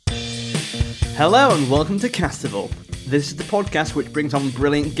Hello and welcome to Castival. This is the podcast which brings on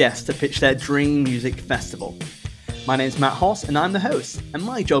brilliant guests to pitch their dream music festival. My name is Matt Hoss and I'm the host, and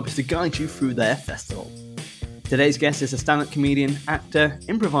my job is to guide you through their festival. Today's guest is a stand-up comedian, actor,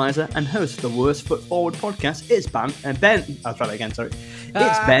 improviser, and host of the Worst Foot Forward podcast. It's Ben. I'll try that again. Sorry,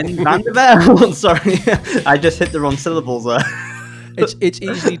 it's Ben van der Velde. Sorry, I just hit the wrong syllables there. It's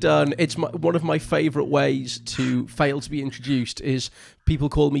easily done. It's one of my favourite ways to fail to be introduced is people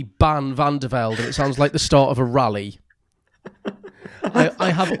call me Ban van der Velde, and it sounds like the start of a rally. I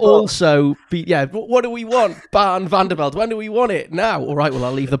have also been, what do we want? Ban van der Velde. When do we want it? Now. All right, well,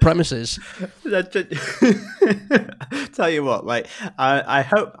 I'll leave the premises. Tell you what, like, I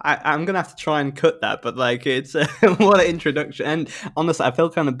hope I'm going to have to try and cut that, but like, it's what an introduction. And honestly, I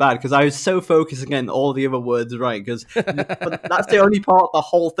feel kind of bad because I was so focused again, all the other words right, because that's the only part of the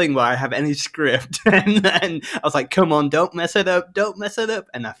whole thing where I have any script. And then I was like, come on, don't mess it up.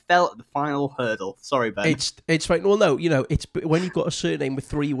 And I fell at the final hurdle. Sorry, Ben. It's right. Well, no, it's when you've got a surname with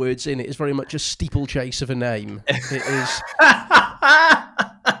 3 words in it, it's very much a steeplechase of a name. It is.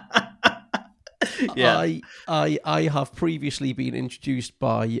 Yeah. I have previously been introduced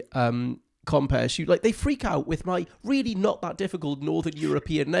by compares who they freak out with my really not that difficult Northern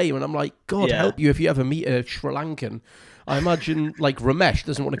European name, and I'm like, God help you if you ever meet a Sri Lankan. I imagine Ramesh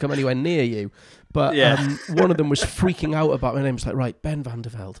doesn't want to come anywhere near you. But one of them was freaking out about my name. It's like, right, Ben van der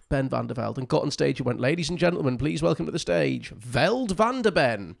Velde, and got on stage and went, ladies and gentlemen, please welcome to the stage, Veld van der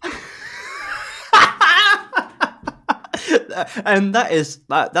Ben. And that's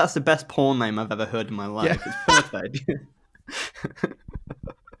the best porn name I've ever heard in my life. Yeah. It's perfect.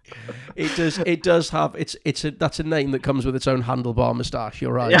 It does have that's a name that comes with its own handlebar moustache.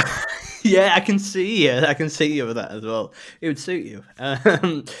 You're right. Yeah, I can see you with that as well. It would suit you.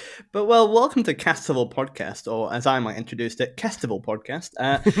 But welcome to Castival Podcast, or as I might introduce it, Castival Podcast.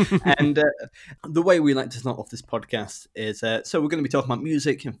 And the way we like to start off this podcast is so we're going to be talking about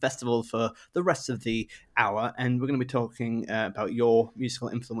music and festival for the rest of the hour, and we're going to be talking about your musical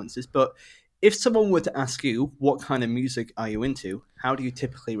influences. But if someone were to ask you, what kind of music are you into, how do you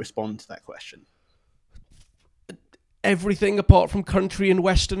typically respond to that question? Everything apart from country and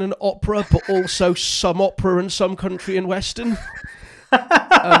western and opera, but also some opera and some country and western.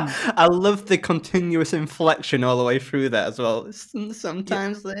 I love the continuous inflection all the way through that as well.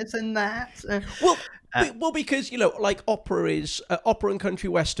 Sometimes this and that. Well, because opera and country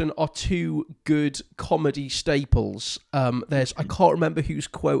western are 2 good comedy staples. I can't remember whose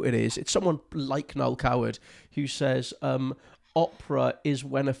quote it is. It's someone like Noel Coward who says, opera is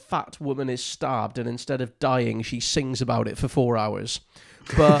when a fat woman is stabbed and instead of dying, she sings about it for 4 hours.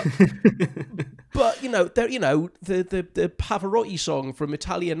 But the Pavarotti song from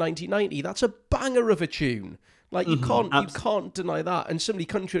Italia 1990, that's a banger of a tune. You can't deny that. And similarly,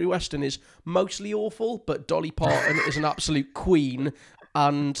 country western is mostly awful, but Dolly Parton is an absolute queen,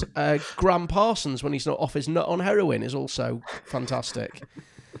 and Graham Parsons, when he's not off his nut on heroin, is also fantastic.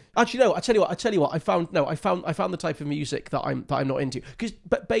 Actually, no. I tell you what. I found the type of music that I'm not into.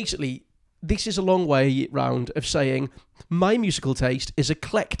 But basically, this is a long way round of saying my musical taste is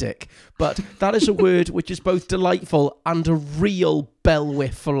eclectic. But that is a word which is both delightful and a real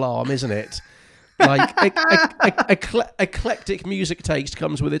bellwether alarm, isn't it? Eclectic music taste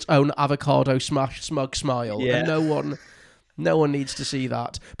comes with its own avocado smash smug smile, and no one needs to see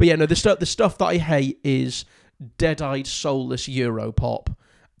that. But the stuff that I hate is dead-eyed, soulless Europop.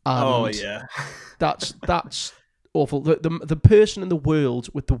 That's awful. The person in the world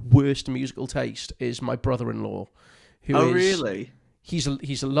with the worst musical taste is my brother-in-law. Really? He's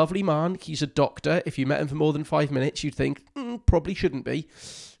a lovely man. He's a doctor. If you met him for more than 5 minutes, you'd think probably shouldn't be.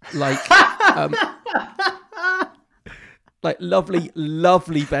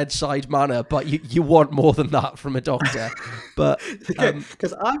 Lovely bedside manner, but you want more than that from a doctor. But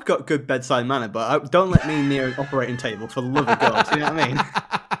because I've got good bedside manner, but don't let me near an operating table, for the love of God. You know what I mean?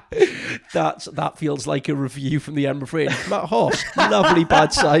 That feels like a review from the Edinburgh Fringe. Matt Hoss, lovely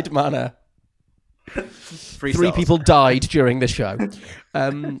bedside manner. 3 people died during the show.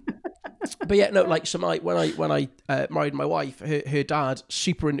 But when I married my wife, her dad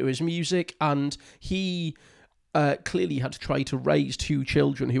super into his music, and he clearly had to try to raise 2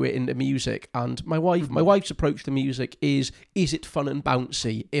 children who were into music. And my wife's approach to music is it fun and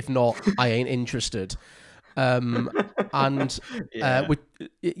bouncy? If not, I ain't interested. And to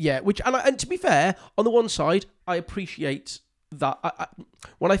be fair, on the one side, I appreciate that.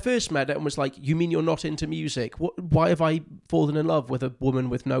 When I first met her and was like, "You mean you're not into music? Why have I fallen in love with a woman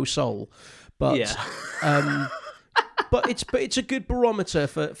with no soul?" But but it's a good barometer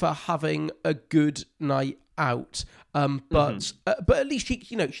for having a good night out. But at least she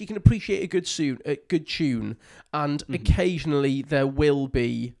can appreciate a good tune, and occasionally there will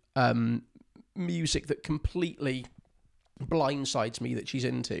be music that completely blindsides me that she's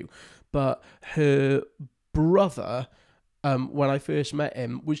into. But her brother, when I first met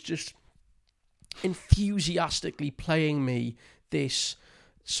him, was just enthusiastically playing me this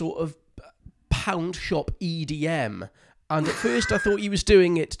sort of pound shop EDM. And at first I thought he was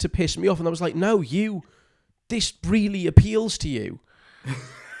doing it to piss me off, and I was like, no, this really appeals to you.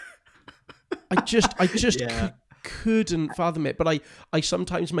 I just couldn't fathom it. But I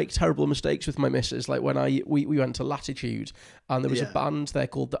sometimes make terrible mistakes with my missus. Like when we went to Latitude, and there was a band there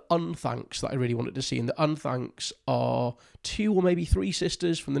called the Unthanks that I really wanted to see. And the Unthanks are 2 or maybe 3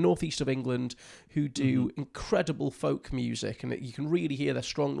 sisters from the northeast of England who do incredible folk music, and you can really hear their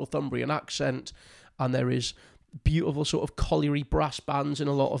strong Northumbrian accent. And there is beautiful sort of colliery brass bands in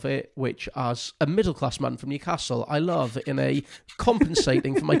a lot of it, which, as a middle-class man from Newcastle, I love in a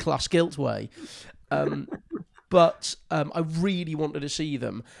compensating for my class guilt way. But I really wanted to see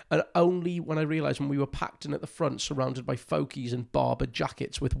them, and only when I realised, when we were packed in at the front, surrounded by folkies in Barber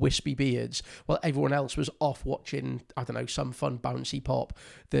jackets with wispy beards, while everyone else was off watching, I don't know, some fun bouncy pop,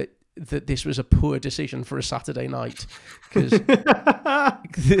 that this was a poor decision for a Saturday night, because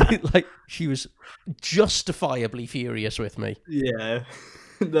like she was justifiably furious with me. Yeah,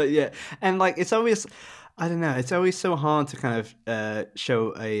 and like it's always, I don't know, it's always so hard to kind of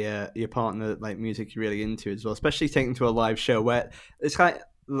show your partner like music you're really into as well, especially taking to a live show where it's kind of,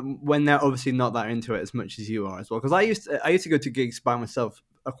 when they're obviously not that into it as much as you are as well. Because I used to go to gigs by myself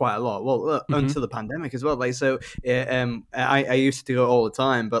quite a lot. Well, until the pandemic as well. Like so, I used to do it all the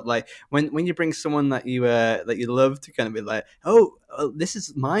time. But like when you bring someone that you love to kind of be like, oh, this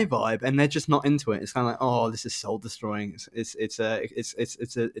is my vibe, and they're just not into it, it's kind of like, oh, this is soul destroying. It's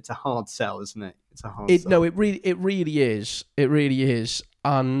a hard sell, isn't it? It's a hard sell. No, it really is. It really is,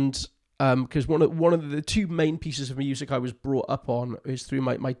 and. Because one of the 2 main pieces of music I was brought up on is through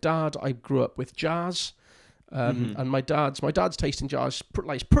my dad. I grew up with jazz, and my dad's taste in jazz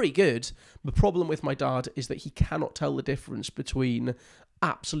is pretty good. The problem with my dad is that he cannot tell the difference between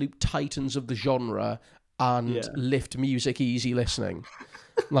absolute titans of the genre and lift music easy listening.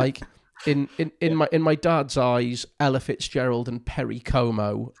 Like in my dad's eyes, Ella Fitzgerald and Perry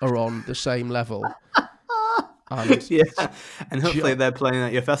Como are on the same level. And hopefully they're playing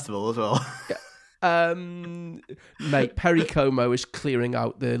at your festival as well. Mate, Perry Como is clearing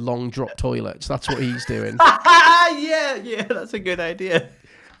out the long drop toilets. That's what he's doing. yeah, that's a good idea.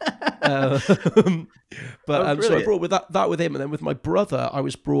 So I brought with that with him, and then with my brother, I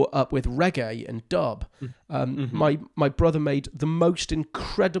was brought up with reggae and dub. My brother made the most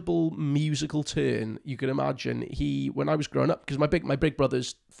incredible musical turn you could imagine. When I was growing up, because my big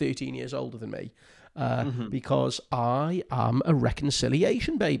brother's 13 years older than me. Because I am a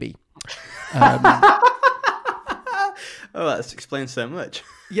reconciliation baby. Oh, that explains so much.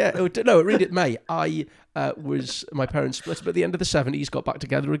 Yeah, no, it really did, mate. My parents split up at the end of the 70s, got back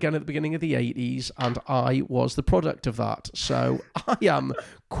together again at the beginning of the 80s, and I was the product of that. So I am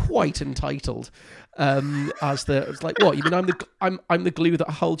quite entitled. It's like, what? You mean I'm the glue that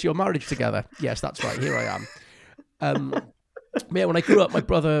holds your marriage together? Yes, that's right. Here I am. Yeah, when I grew up, my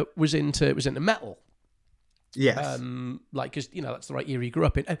brother was into metal. Yes. Because that's the right era he grew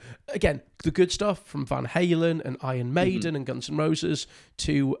up in. Again, the good stuff from Van Halen and Iron Maiden and Guns N' Roses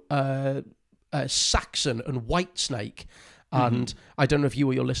to Saxon and Whitesnake. And I don't know if you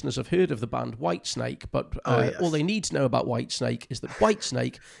or your listeners have heard of the band Whitesnake, but all they need to know about Whitesnake is that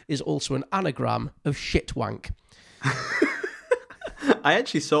Whitesnake is also an anagram of shitwank. I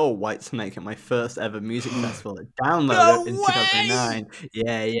actually saw Whitesnake at my first ever music festival at Download in 2009.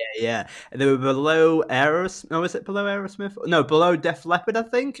 Yeah. And they were below Aerosmith. No, was it below Aerosmith? No, below Def Leppard, I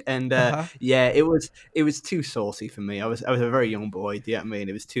think. And it was too saucy for me. I was a very young boy. Do you know what I mean?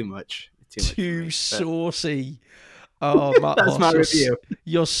 It was too much. Too saucy. Oh, Matt that's Hoss, my review.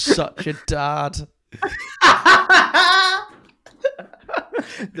 You're such a dad.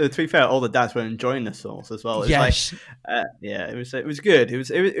 To be fair, all the dads were enjoying the sauce as well. Yes. It was good.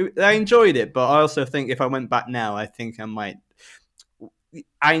 I enjoyed it, but I also think if I went back now, I think I might.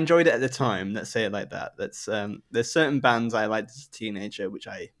 I enjoyed it at the time. Let's say it like that. There's certain bands I liked as a teenager, which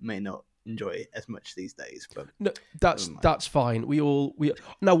I may not enjoy as much these days. But no, that's fine. We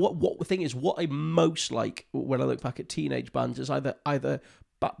now what the thing is, what I most like when I look back at teenage bands is either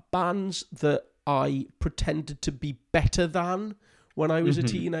bands that I pretended to be better than when I was a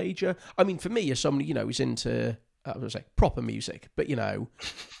teenager. I mean, for me, as somebody who's into I was like proper music, but not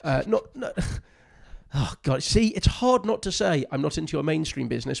Oh God! See, it's hard not to say I'm not into your mainstream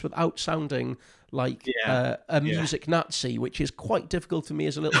business without sounding like Yeah, a yeah. music Nazi, which is quite difficult for me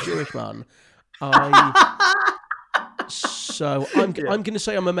as a little Jewish man. I so Yeah, I'm going to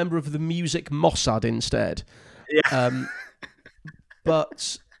say I'm a member of the music Mossad instead. yeah. Um,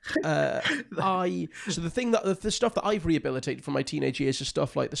 but so the thing that the stuff that I've rehabilitated from my teenage years is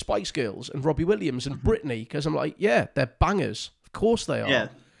stuff like the Spice Girls and Robbie Williams and Mhm. Britney, because I'm like, yeah, they're bangers. Of course they Yeah.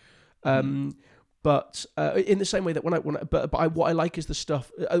 are. Mhm. But in the same way that what I like is the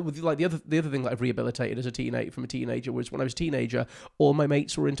stuff like the other thing that I've rehabilitated as a teenager from a teenager was when I was a teenager, all my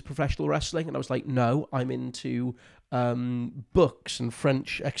mates were into professional wrestling, and I was like, no, I'm into books and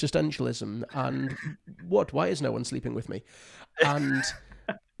French existentialism, and what? Why is no one sleeping with me? And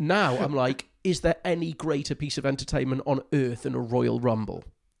now I'm like, is there any greater piece of entertainment on earth than a Royal Rumble?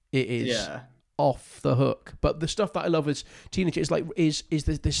 It is Yeah. off the hook. But the stuff that I love as teenage is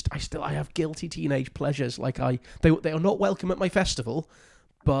this I have guilty teenage pleasures. Like they are not welcome at my festival,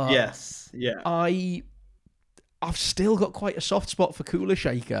 but Yes. Yeah. I've still got quite a soft spot for Cooler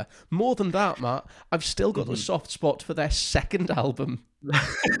Shaker. More than that, Matt, I've still got a Mhm. soft spot for their second album.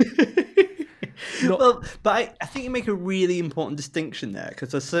 Not Well, but I think you make a really important distinction there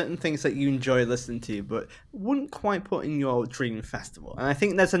because there's certain things that you enjoy listening to, but wouldn't quite put in your dream festival. And I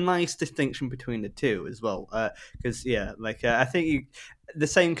think there's a nice distinction between the two as well. Because I think the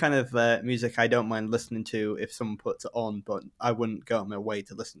same kind of music I don't mind listening to if someone puts it on, but I wouldn't go out my way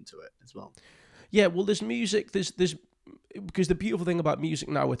to listen to it as well. yeah, well, there's music. There's because the beautiful thing about music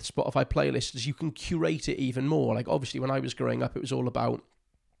now with Spotify playlists is you can curate it even more. Like obviously, when I was growing up, it was all about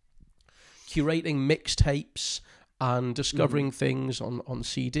curating mixtapes and Hmm. discovering things on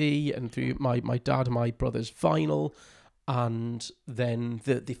CD and through my dad and my brother's vinyl, and then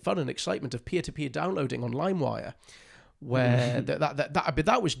the fun and excitement of peer-to-peer downloading on LimeWire, where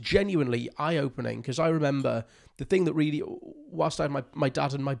that was genuinely eye-opening, because I remember the thing that really, whilst I had my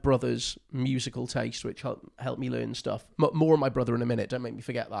dad and my brother's musical taste, which helped me learn stuff, more on my brother in a minute, don't make me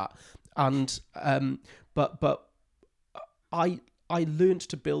forget that, and but I I learned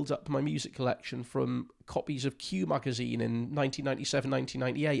to build up my music collection from copies of Q magazine in 1997,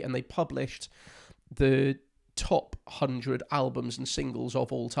 1998, and they published the top 100 albums and singles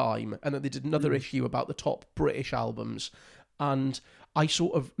of all time, and then they did another issue about the top British albums, and I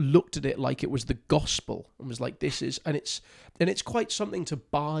sort of looked at it like it was the gospel and was like, this is, and it's quite something to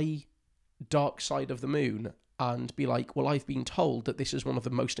buy Dark Side of the Moon and be like, well, I've been told that this is one of the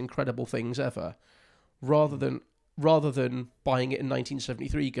most incredible things ever, rather than buying it in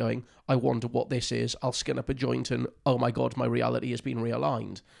 1973 going, I wonder what this is, I'll skin up a joint and oh my god, my reality has been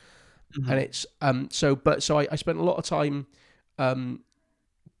realigned. And Hmm. it's I spent a lot of time um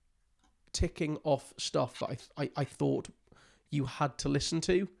ticking off stuff that I thought you had to listen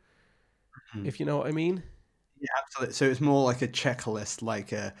to, if you know what I mean. Yeah, absolutely. So it's more like a checklist,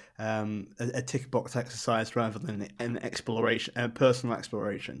 like a tick box exercise rather than an exploration, a personal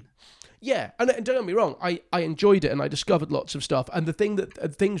exploration. Yeah, and don't get me wrong, I enjoyed it and I discovered lots of stuff. And the thing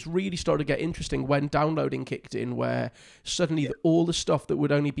that things really started to get interesting when downloading kicked in, where suddenly Yeah. all the stuff that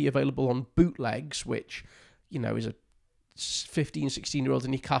would only be available on bootlegs, which, is a 15, 16-year-old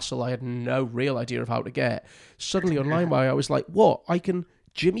in Newcastle, I had no real idea of how to get. Suddenly on LimeWire, I was like, what?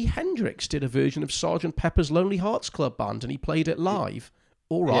 Jimi Hendrix did a version of Sergeant Pepper's Lonely Hearts Club Band and he played it live.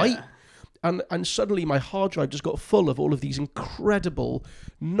 All right. Yeah. And suddenly my hard drive just got full of all of these incredible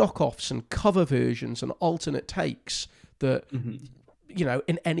knockoffs and cover versions and alternate takes that, Hmm.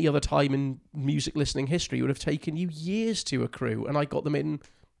 in any other time in music listening history would have taken you years to accrue, and I got them in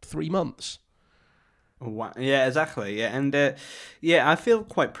 3 months. Wow. Yeah, exactly. Yeah, and yeah, I feel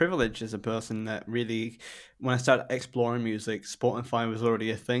quite privileged as a person that really, when I started exploring music, Spotify was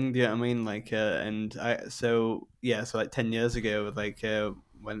already a thing. Do you know what I mean? Like, and I so yeah, so like 10 years ago, like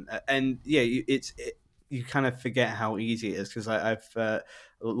when and yeah, you kind of forget how easy it is because I've a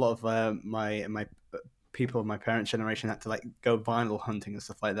lot of my people of my parents' generation had to like go vinyl hunting and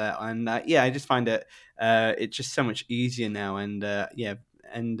stuff like that, and yeah, I just find it's just so much easier now, and yeah,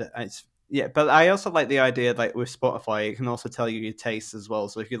 and it's yeah, but I also like the idea like with Spotify, it can also tell you your tastes as well.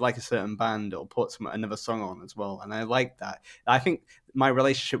 So if you like a certain band, it'll put another song on as well, and I like that. I think my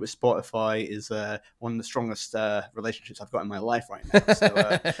relationship with Spotify is one of the strongest relationships I've got in my life right now.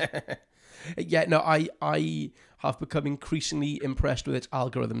 So Yeah, no, I have become increasingly impressed with its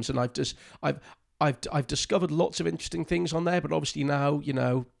algorithms, and I've discovered lots of interesting things on there. But obviously now,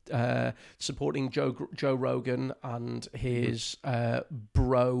 supporting Joe Rogan and his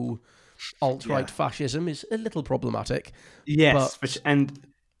alt right yeah, fascism is a little problematic. yes, But and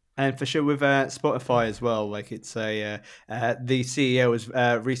And for sure with Spotify as well, like it's the CEO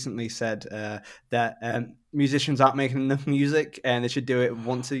has recently said that musicians aren't making enough music and they should do it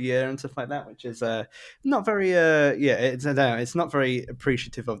once a year and stuff like that, which is not very it's I don't know, it's not very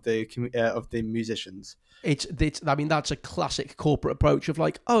appreciative of the musicians. It's I mean, that's a classic corporate approach of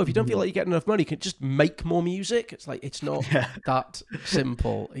like, oh, if you don't feel like you get enough money, you can just make more music. It's like, it's not that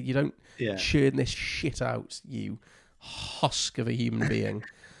simple. You don't churn this shit out, you husk of a human being.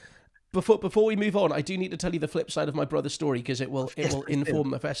 Before we move on, I do need to tell you the flip side of my brother's story because it will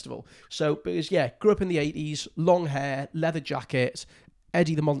inform the festival. So, because grew up in the 80s, long hair, leather jacket,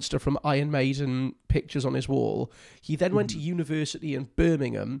 Eddie the Monster from Iron Maiden pictures on his wall. He then went to university in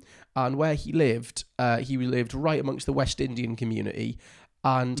Birmingham, and where he lived right amongst the West Indian community,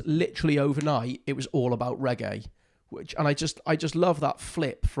 and literally overnight it was all about reggae. And I just love that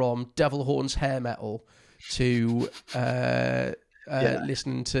flip from Devil Horns hair metal to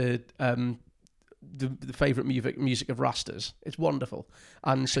listening to the favourite music of Rastas. It's wonderful.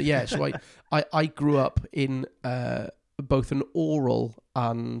 And so I grew up in both an oral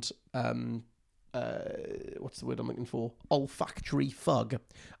and what's the word I'm looking for? Olfactory fug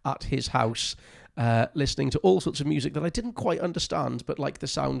at his house, listening to all sorts of music that I didn't quite understand, but like the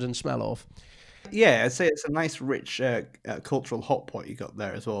sound and smell of. Yeah, I'd say it's a nice, rich cultural hot pot you got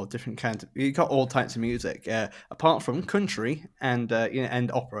there as well. Different kinds. You got all types of music, apart from country and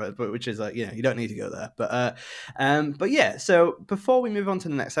and opera, which is you don't need to go there. But yeah. So before we move on to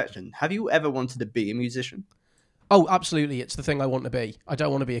the next section, have you ever wanted to be a musician? Oh, absolutely! It's the thing I want to be. I don't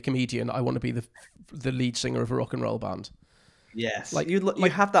want to be a comedian. I want to be the lead singer of a rock and roll band. Yes, like you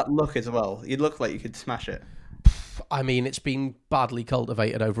have that look as well. You look like you could smash it. I mean, it's been badly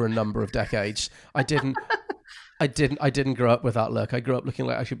cultivated over a number of decades. I didn't grow up with that look. I grew up looking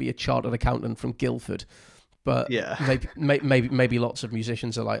like I should be a chartered accountant from Guildford. But maybe lots of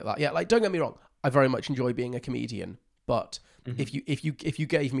musicians are like that. Yeah, like don't get me wrong. I very much enjoy being a comedian. But if you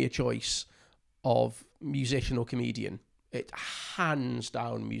gave me a choice of musician or comedian, it hands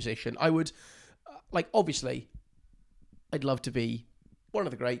down musician. I would obviously, I'd love to be one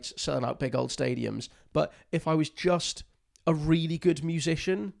of the greats, selling out big old stadiums. But if I was just a really good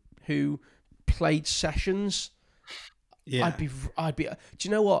musician who played sessions, I'd be. Do you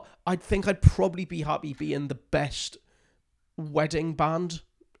know what? I think I'd probably be happy being the best wedding band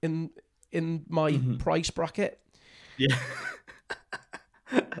in my price bracket. Yeah.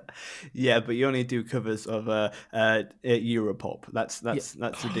 Yeah, but you only do covers of Europop. That's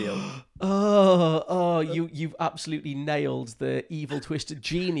the deal. You've absolutely nailed the evil twisted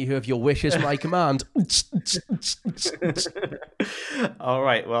genie who have your wishes my command. All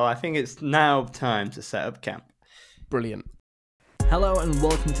right, well, I think it's now time to set up camp. Brilliant. Hello and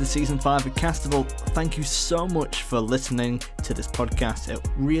welcome to Season 5 of Castival. Thank you so much for listening to this podcast. It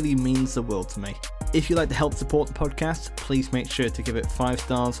really means the world to me. If you'd like to help support the podcast, please make sure to give it 5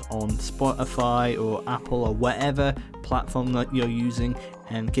 stars on Spotify or Apple or whatever platform that you're using,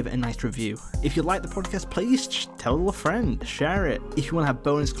 and give it a nice review. If you like the podcast, please tell a friend, share it. If you want to have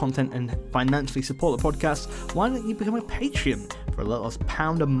bonus content and financially support the podcast, why don't you become a Patreon for a little as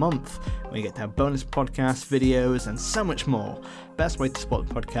 £1 a month, where you get to have bonus podcasts, videos, and so much more. Best way to support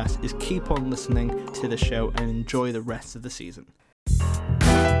the podcast is keep on listening to the show and enjoy the rest of the season.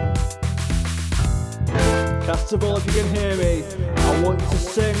 Castival, if you can hear me, I want you to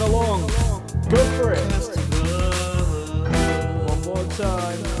sing along. Go for it. Castival. One more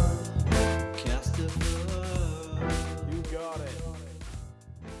time. Castival. You got it.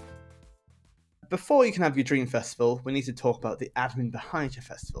 Before you can have your dream festival, we need to talk about the admin behind your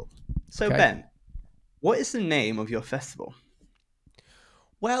festival. So Ben, what is the name of your festival?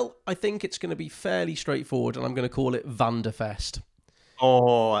 Well, I think it's going to be fairly straightforward, and I'm going to call it Vanderfest.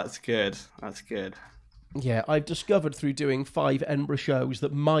 Oh, that's good. That's good. Yeah, I've discovered through doing 5 Edinburgh shows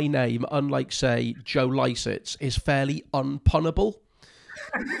that my name, unlike, say, Joe Lycett, is fairly unpunnable.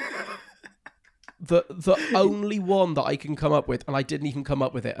 The only one that I can come up with, and I didn't even come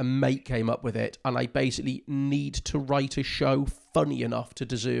up with it, a mate came up with it, and I basically need to write a show funny enough to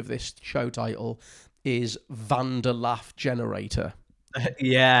deserve this show title, is Vanderlaugh Generator.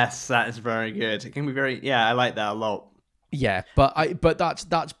 Yes, that is very good. It can be very, I like that a lot. Yeah, but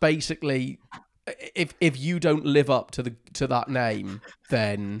that's basically, if you don't live up to that name,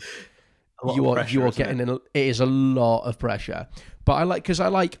 then you are getting in. It is a lot of pressure. But I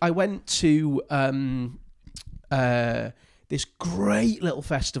went to this great little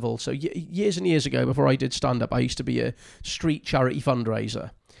festival. So years and years ago, before I did stand up, I used to be a street charity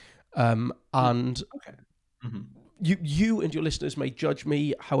fundraiser, and okay. Mm-hmm. You and your listeners may judge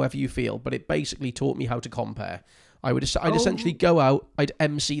me however you feel, but it basically taught me how to compare. I'd essentially go out, I'd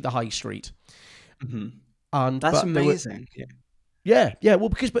MC the high street. Mm-hmm. And that's amazing. Yeah. Well,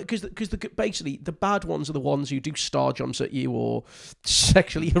 because basically the bad ones are the ones who do star jumps at you or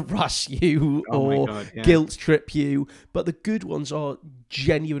sexually harass you or guilt trip you. But the good ones are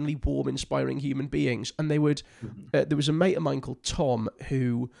genuinely warm, inspiring human beings. And they would. There was a mate of mine called Tom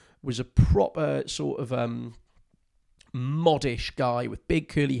who was a proper sort of modish guy with big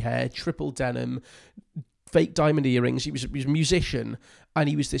curly hair, triple denim, fake diamond earrings. He was a musician, and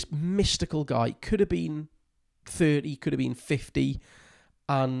he was this mystical guy. Could have been 30, could have been 50,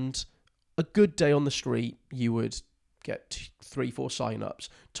 and a good day on the street you would get 3-4 sign-ups.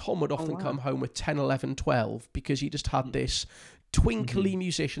 Tom would often come home with 10, 11, 12 because he just had this twinkly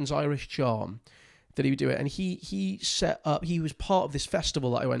musician's Irish charm that he would do it. And he was part of this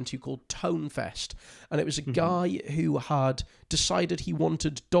festival that I went to called Tone Fest, and it was a guy who had decided he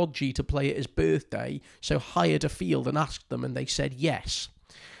wanted Dodgy to play at his birthday, so hired a field and asked them, and they said yes.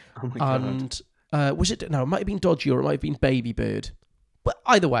 Oh my God. Was it? No, it might have been Dodgy or it might have been Baby Bird. But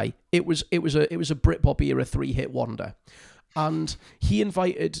either way, it was a Britpop era 3-hit wonder, and he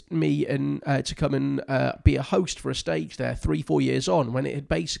invited me to come and be a host for a stage there 3-4 years on, when it had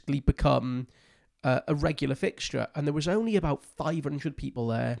basically become a regular fixture, and there was only about 500 people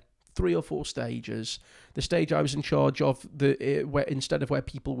there, 3 or 4 stages. The stage I was in charge of, where instead of where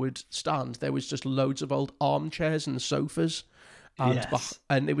people would stand, there was just loads of old armchairs and sofas.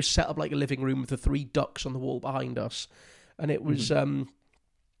 And it was set up like a living room with the 3 ducks on the wall behind us, and it was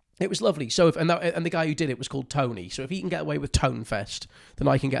lovely. So and the guy who did it was called Tony. So if he can get away with Tone Fest, then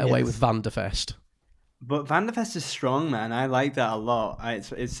I can get away with Vanderfest. But Vanderfest is strong, man. I like that a lot.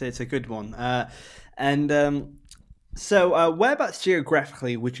 It's a good one. So whereabouts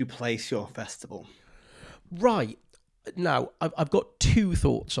geographically would you place your festival? Right now, I've got 2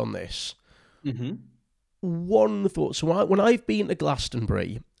 thoughts on this. Mm-hmm. One thought. So when I've been to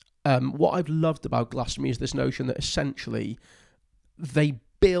Glastonbury, what I've loved about Glastonbury is this notion that essentially they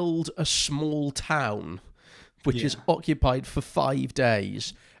build a small town which is occupied for 5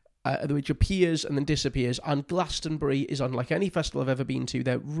 days, which appears and then disappears. And Glastonbury is unlike any festival I've ever been to.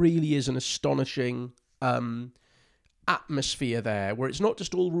 There really is an astonishing atmosphere there, where it's not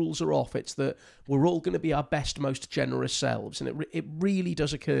just all rules are off, it's that we're all going to be our best, most generous selves, and it really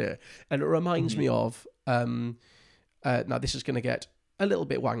does occur. And it reminds me of now this is going to get a little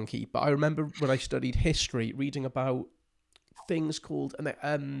bit wanky, but I remember when I studied history reading about things called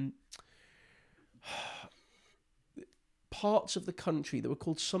parts of the country that were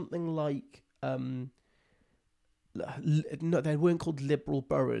called something like no, they weren't called liberal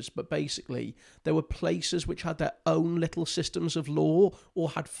boroughs, but basically there were places which had their own little systems of law or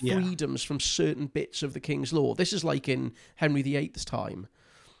had freedoms from certain bits of the king's law. This is like in Henry VIII's time.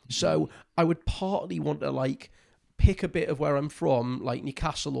 So I would partly want to like pick a bit of where I'm from, like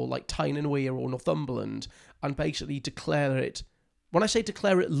Newcastle or like Tyne and Wear or Northumberland, and basically declare it. When I say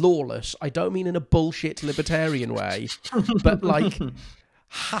declare it lawless, I don't mean in a bullshit libertarian way, but like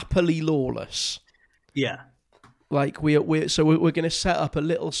happily lawless. Yeah. Like we're going to set up a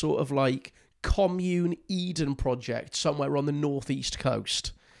little sort of like commune Eden project somewhere on the northeast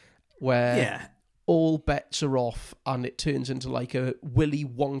coast, where all bets are off, and it turns into like a Willy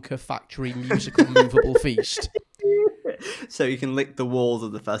Wonka factory musical movable feast. So you can lick the walls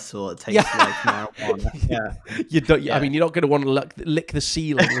of the festival. It tastes like marijuana. I mean, you're not going to want to lick the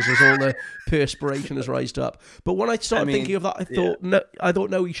ceilings as all the perspiration has raised up. But when I started thinking of that, I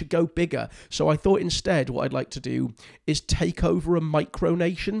thought, no, we should go bigger. So I thought instead what I'd like to do is take over a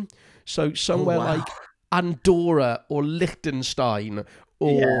micronation. So somewhere like Andorra or Liechtenstein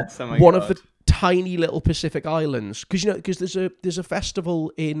or one of the tiny little Pacific islands. Because there's a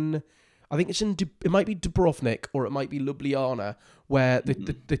festival in... I think it might be Dubrovnik or it might be Ljubljana, where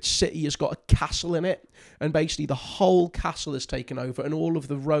the city has got a castle in it, and basically the whole castle is taken over and all of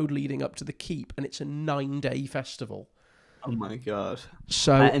the road leading up to the keep, and it's a 9-day festival. Oh my God.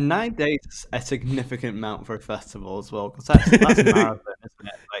 So and 9 days is a significant amount for a festival as well, because that's a marathon, isn't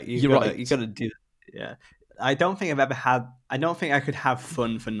it? Like you gotta do I don't think I could have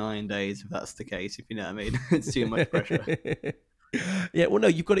fun for 9 days if that's the case, if you know what I mean. It's too much pressure. Yeah, well, no,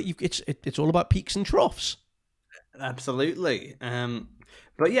 you've got it. It's all about peaks and troughs. Absolutely.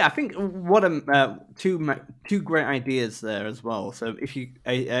 But yeah, I think two great ideas there as well. So if you,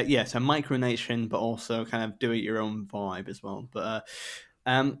 so micronation, but also kind of do it your own vibe as well. But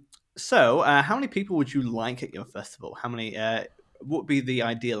so how many people would you like at your festival? How many? What would be the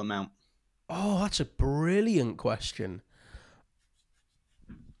ideal amount? Oh, that's a brilliant question.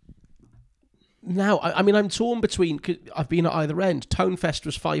 Now, I mean, I'm torn between... I've been at either end. Tonefest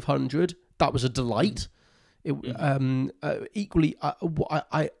was 500. That was a delight. Equally,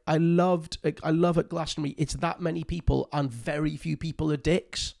 I love at Glastonbury. It's that many people and very few people are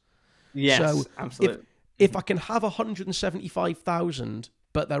dicks. Yes, so absolutely. If I can have 175,000,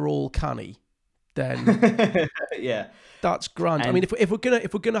 but they're all canny, then yeah, that's grand. I mean, if we're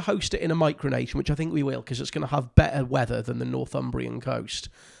gonna host it in a micronation, which I think we will, because it's gonna have better weather than the Northumbrian coast,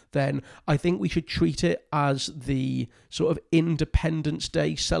 then I think we should treat it as the sort of Independence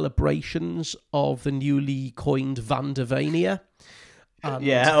Day celebrations of the newly coined Vandavania.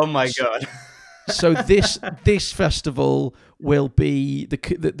 Yeah. Oh my god. So this festival will be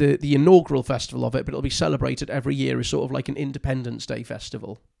the inaugural festival of it, but it'll be celebrated every year as sort of like an Independence Day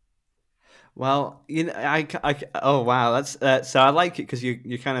festival. Well, oh wow, that's so I like it because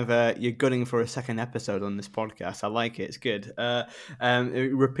you kind of you're gunning for a second episode on this podcast. I like it; it's good.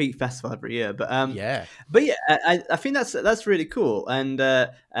 Repeat festival every year, but yeah, I think that's really cool, and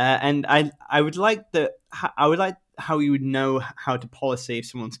I would like how you would know how to policy if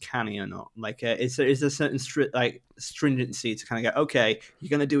someone's canny or not. Like, is there a certain stringency to kind of go, okay, you're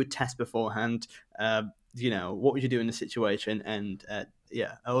going to do a test beforehand. What would you do in the situation? And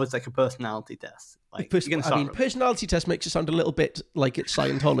or it's like a personality test. Like, personality test makes it sound a little bit like it's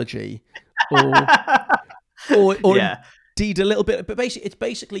Scientology, or yeah. Indeed a little bit, but it's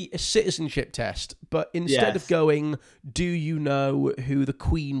basically a citizenship test. But instead of going, do you know who the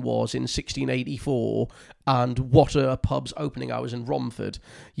Queen was in 1684 and what are pubs opening hours in Romford,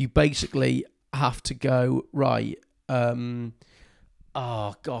 you basically have to go, right, oh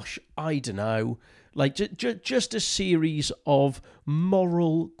gosh, I don't know, like just a series of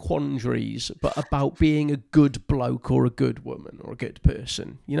moral quandaries, but about being a good bloke or a good woman or a good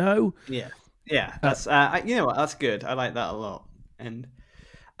person, you know? Yeah, that's that's good. I like that a lot. And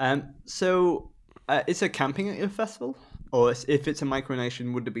so is there camping at your festival, or if it's a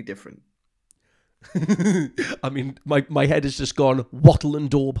micronation, would it be different? I mean, my head has just gone wattle and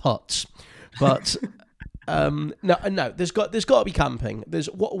daub huts, but no. There's got to be camping. There's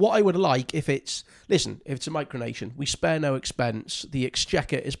what I would like if it's a micronation. We spare no expense. The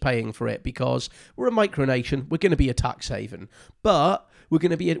Exchequer is paying for it because we're a micronation. We're going to be a tax haven, but we're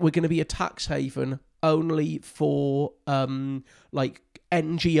going to be a tax haven only for like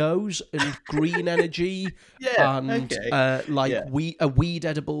NGOs and green energy weed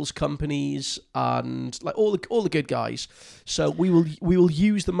edibles companies and like all the good guys. So we will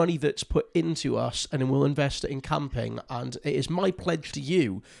use the money that's put into us and then we'll invest it in camping. And it is my pledge to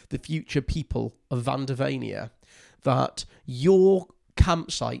you, the future people of Vandavania, that your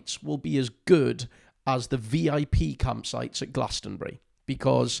campsites will be as good as the VIP campsites at Glastonbury.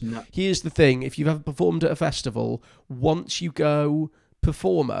 Because here's the thing, if you've ever performed at a festival, once you go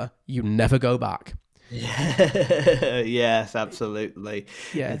performer, you never go back. Yes, absolutely.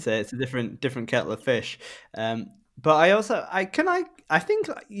 Yeah, it's a different kettle of fish. But I think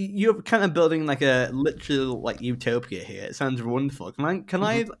you're kind of building like a literal like utopia here. It sounds wonderful. Can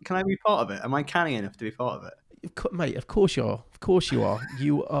I be part of it? Am I canny enough to be part of it? Mate, of course you are. Of course you are.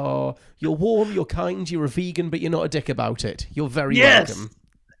 You're warm, you're kind, you're a vegan, but you're not a dick about it. You're very welcome.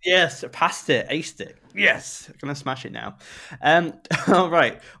 Yes, passed it, aced it. Yes, I'm going to smash it now. All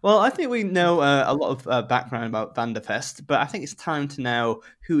right. Well, I think we know a lot of background about Vanderfest, but I think it's time to know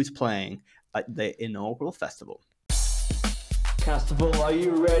who's playing at the inaugural festival. Castival, are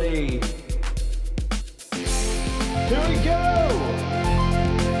you ready? Here we go!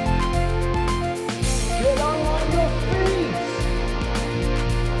 Get on your feet!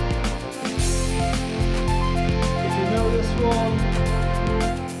 If you know this one,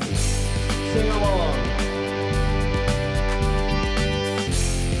 sing along.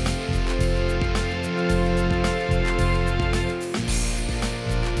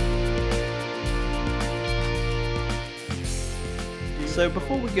 So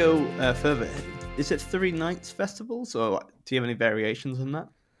before we go further, is it 3 nights festivals, or do you have any variations on that?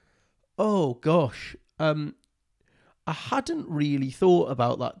 Oh gosh, I hadn't really thought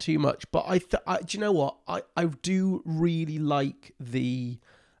about that too much, but do you know what? I do really like the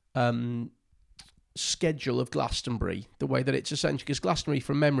schedule of Glastonbury, the way that it's essentially, because Glastonbury,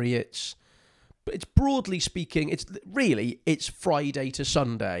 from memory, it's broadly speaking, it's Friday to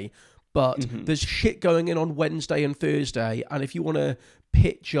Sunday. But there's shit going in on Wednesday and Thursday, and if you want to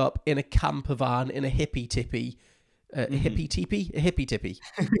pitch up in a camper van in a hippie tippy, hippie tippy.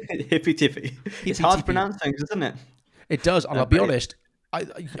 It's hard to pronounce things, isn't it? It does, and I'll be honest,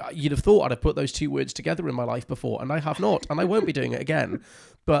 you'd have thought I'd have put those two words together in my life before, and I have not, and I won't be doing it again.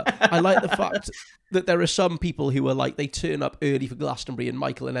 But I like the fact that there are some people who are like, they turn up early for Glastonbury, and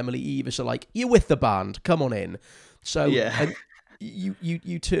Michael and Emily Eavis are like, you're with the band, come on in. So, yeah.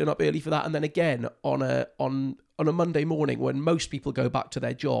 you turn up early for that, and then again on a Monday morning when most people go back to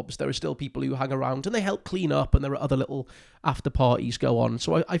their jobs, there are still people who hang around and they help clean up, and there are other little after parties go on.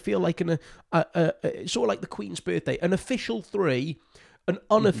 So I feel like sort of like the Queen's birthday, an official 3, an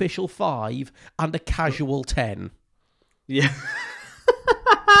unofficial 5, and a casual 10. Yeah.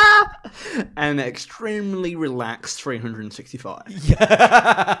 An extremely relaxed 365.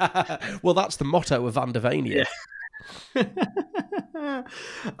 Yeah. Well, that's the motto of Vandavania. Yeah.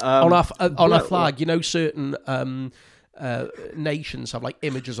 On our flag, you know, certain nations have like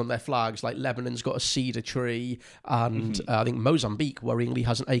images on their flags. Like Lebanon's got a cedar tree, and I think Mozambique worryingly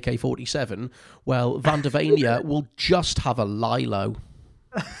has an AK-47. Well, Vandavania will just have a Lilo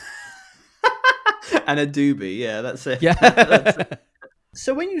and a doobie. Yeah, that's it. Yeah. That's it.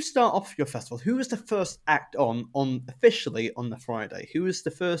 So when you start off your festival, who was the first act on officially on the Friday? Who was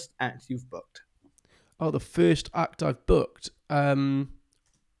the first act you've booked? Oh, the first act I've booked. Now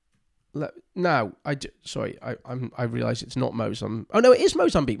I realise it's not Mozambique. Oh no, it is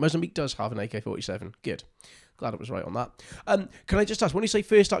Mozambique. Mozambique does have an AK-47. Good. Glad I was right on that. Can I just ask, when you say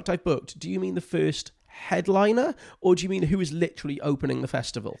first act I've booked, do you mean the first headliner, or do you mean who is literally opening the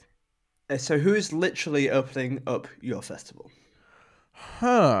festival? So who is literally opening up your festival?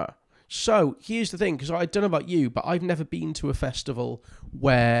 So here's the thing, because I don't know about you, but I've never been to a festival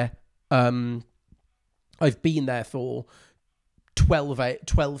where I've been there for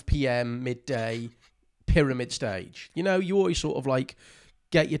 12 p.m. midday pyramid stage. You know, you always sort of like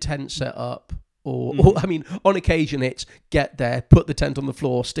get your tent set up, or I mean, on occasion it's get there, put the tent on the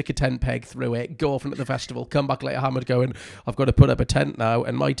floor, stick a tent peg through it, go off into the festival, come back later hammered going, I've got to put up a tent now,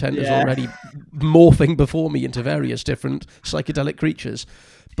 and my tent is already morphing before me into various different psychedelic creatures.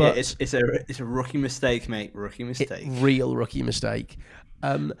 But yeah, it's a rookie mistake, mate. Rookie mistake. Real rookie mistake.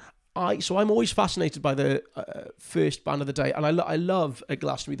 I'm always fascinated by the first band of the day, and I love at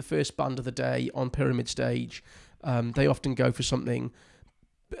Glastonbury the first band of the day on pyramid stage. They often go for something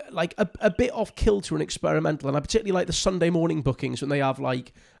like a bit off kilter and experimental, and I particularly like the Sunday morning bookings when they have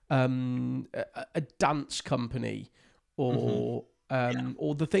like a dance company, or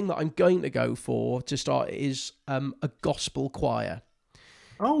or the thing that I'm going to go for to start is a gospel choir.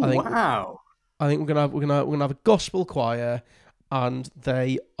 Oh, wow! I think we're gonna have a gospel choir, and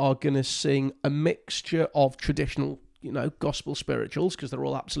they are gonna sing a mixture of traditional, you know, gospel spirituals, because they're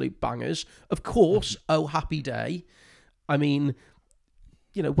all absolute bangers. Of course, Oh Happy Day. I mean,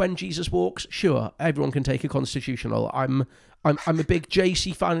 you know, When Jesus Walks, sure, everyone can take a constitutional. I'm a big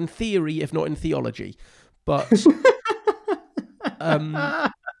JC fan in theory, if not in theology, but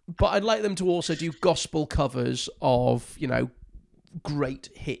but I'd like them to also do gospel covers of, you know, great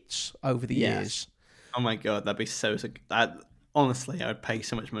hits over the years. Oh my god, that'd be so that. Honestly, I'd pay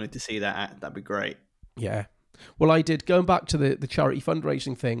so much money to see that act. That'd be great. Yeah. Well, I did, going back to the charity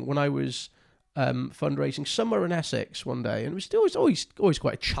fundraising thing, when I was fundraising somewhere in Essex one day, and it was always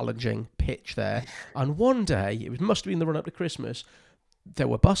quite a challenging pitch there. And one day, it must have been the run up to Christmas, there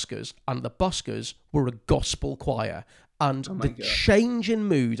were buskers, and the buskers were a gospel choir. And change in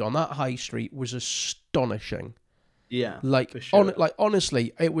mood on that high street was astonishing. Yeah, like, for sure.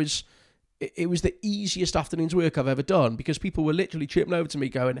 Honestly, it was the easiest afternoon's work I've ever done, because people were literally chipping over to me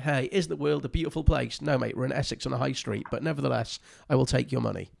going, hey, is the world a beautiful place? No, mate, we're in Essex on a high street, but nevertheless, I will take your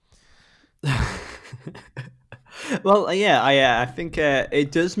money. Well, yeah, I think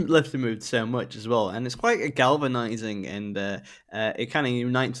it does lift the mood so much as well, and it's quite galvanizing, and it kind of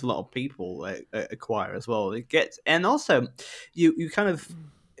unites a lot of people at a choir as well. It gets, and also you kind of,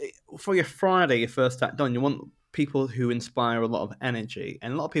 for your Friday, your first act done, you want people who inspire a lot of energy,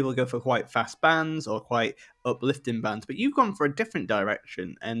 and a lot of people go for quite fast bands or quite uplifting bands, but you've gone for a different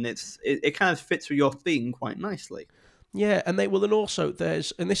direction, and it kind of fits with your theme quite nicely. Yeah, and also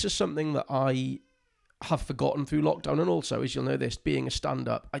there's, and this is something that I have forgotten through lockdown, and also, as you'll know, this being a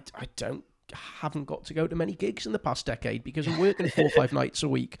stand-up, I haven't got to go to many gigs in the past decade because I'm working 4 or 5 nights a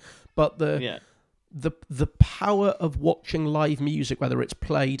week, but the power of watching live music, whether it's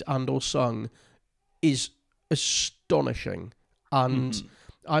played and or sung, is astonishing. And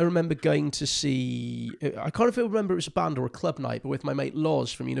I remember going to see, I can't remember if it was a band or a club night, but with my mate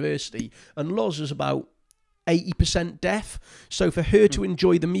Loz from university, and Loz was about 80% deaf, so for her to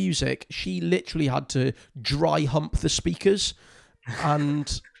enjoy the music, she literally had to dry hump the speakers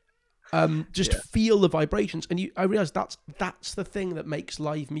and feel the vibrations. And I realised that's the thing that makes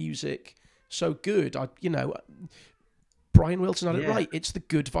live music so good. Brian Wilson had it right. It's the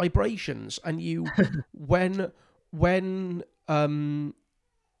good vibrations, and you when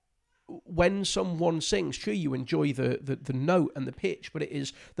when someone sings, sure, you enjoy the note and the pitch, but it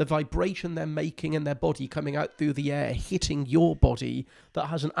is the vibration they're making in their body coming out through the air, hitting your body, that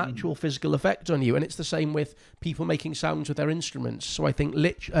has an actual physical effect on you. And it's the same with people making sounds with their instruments. So I think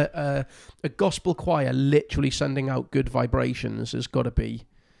a gospel choir literally sending out good vibrations has got to be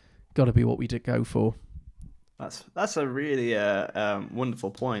what we did go for. That's a really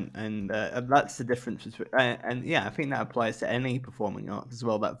wonderful point, and that's the difference between. And yeah, I think that applies to any performing arts as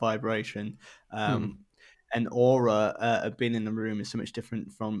well. That vibration and aura of being in the room is so much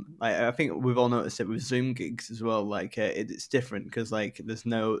different from. Like, I think we've all noticed it with Zoom gigs as well. Like it's different because like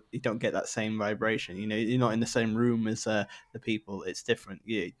you don't get that same vibration. You know, you're not in the same room as the people. It's different.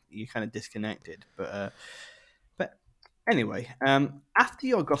 You're kind of disconnected. But anyway, after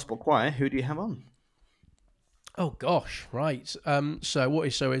your gospel choir, who do you have on? Oh gosh, right. So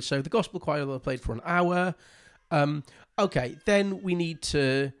the gospel choir will played for an hour. Okay, then we need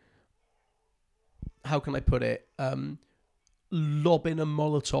to. How can I put it? Lob in a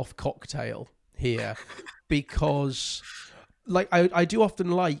Molotov cocktail here, because like I do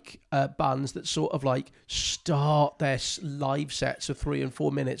often like bands that sort of like start their live sets of 3 and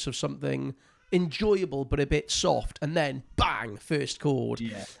 4 minutes of something enjoyable but a bit soft, and then bang, first chord.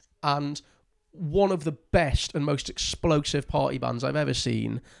 Yeah. And one of the best and most explosive party bands I've ever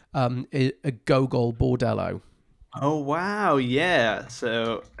seen is a Gogol Bordello. Oh wow, yeah.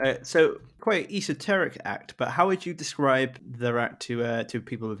 So quite esoteric act, but how would you describe their act to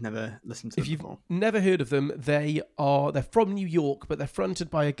people who've never listened to them before? If you've never heard of them, they're from New York, but they're fronted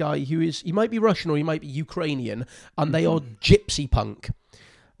by a guy he might be Russian or he might be Ukrainian, and they are gypsy punk.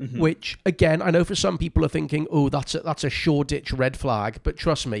 Which, again, I know for some people are thinking, oh, that's a Shoreditch red flag, but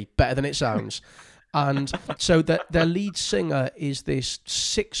trust me, better than it sounds. And so their lead singer is this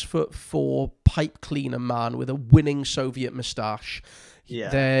 6'4" pipe cleaner man with a winning Soviet moustache.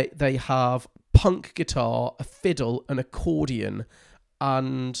 Yeah. They have punk guitar, a fiddle, an accordion,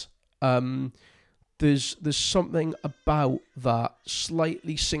 and there's something about that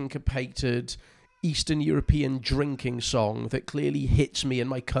slightly syncopated Eastern European drinking song that clearly hits me in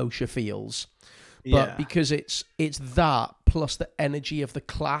my kosher feels. But because it's that plus the energy of the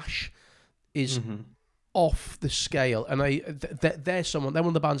Clash is off the scale. And they're one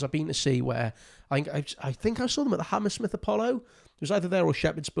of the bands I've been to see where I think I saw them at the Hammersmith Apollo. It was either there or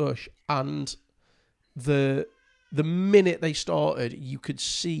Shepherd's Bush, and the minute they started, you could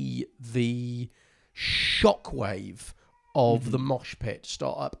see the shockwave of the mosh pit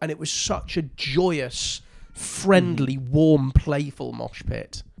start up, and it was such a joyous, friendly, warm, playful mosh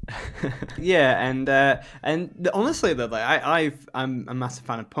pit. Yeah, and honestly though, like I'm a massive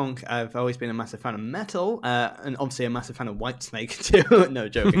fan of punk. I've always been a massive fan of metal, and obviously a massive fan of Whitesnake too. No,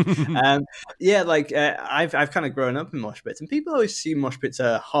 joking. Yeah, like I've kind of grown up in mosh pits, and people always see mosh pits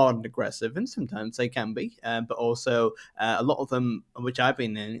are hard and aggressive, and sometimes they can be, but also a lot of them, which I've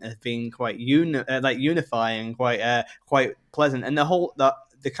been in, have been quite unifying, quite pleasant, and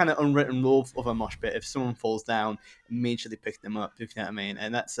the kind of unwritten rule of a mosh pit: if someone falls down, immediately pick them up. If you know what I mean.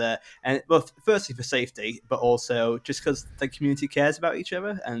 And that's firstly for safety, but also just because the community cares about each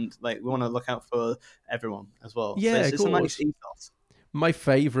other, and like we want to look out for everyone as well. Yeah, so it's a nice ethos. My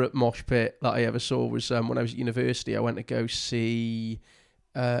favourite mosh pit that I ever saw was when I was at university. I went to go see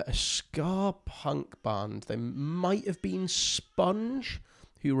a ska punk band. They might have been Sponge,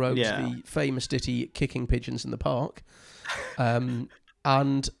 who wrote the famous ditty "Kicking Pigeons in the Park."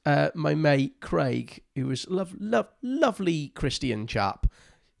 And my mate Craig, who was lovely Christian chap,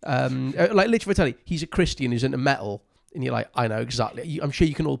 like literally tell you, he's a Christian who's into metal, and you're like, I know exactly. I'm sure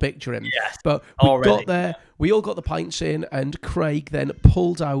you can all picture him. Yes, but we got there, we all got the pints in, and Craig then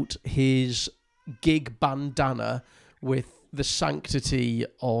pulled out his gig bandana with the sanctity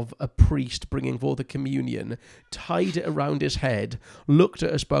of a priest bringing forth the communion, tied it around his head, looked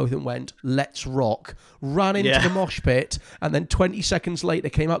at us both and went, "Let's rock," ran into the mosh pit, and then 20 seconds later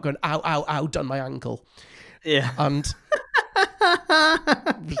came out going, "Ow, ow, ow, done my ankle." Yeah. And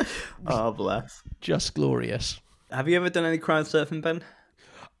oh, bless. Just glorious. Have you ever done any crowd surfing, Ben?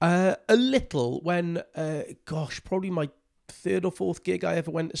 A little. When, probably my third or fourth gig I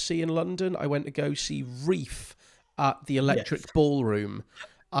ever went to see in London, I went to go see Reef at the Electric Ballroom,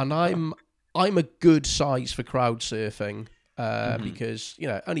 and I'm a good size for crowd surfing because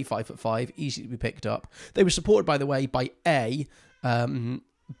only 5'5", easy to be picked up. They were supported, by the way, by A.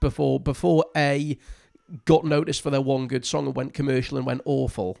 Before A got noticed for their one good song and went commercial and went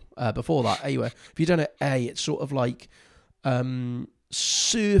awful. Before that, anyway, if you don't know A, it's sort of like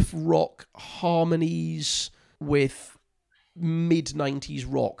surf rock harmonies with mid-90s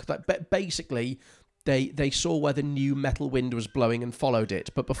rock. That basically they saw where the new metal wind was blowing and followed it.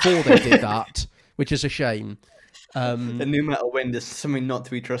 But before they did that, which is a shame. The new metal wind is something not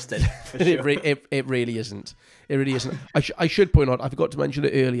to be trusted. For sure. It really isn't. It really isn't. I should point out, I forgot to mention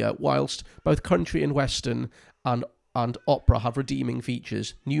it earlier, whilst both country and western and opera have redeeming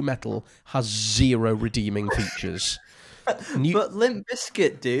features, new metal has zero redeeming features. But Limp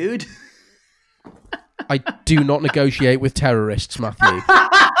Bizkit, dude. I do not negotiate with terrorists, Matthew.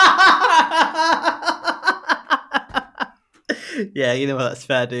 Yeah, you know what? That's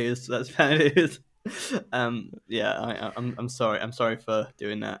fair dues. That's fair dues. Yeah, I'm sorry. I'm sorry for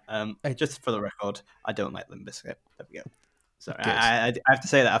doing that. Just for the record, I don't like Limp Bizkit. There we go. Sorry, I have to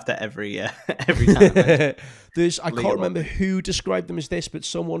say that after every time. I can't remember who described them as this, but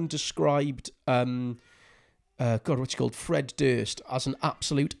someone described what's he called? Fred Durst as an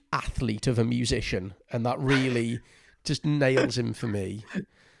absolute athlete of a musician, and that really just nails him for me.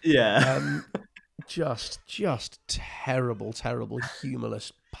 Yeah. Just terrible,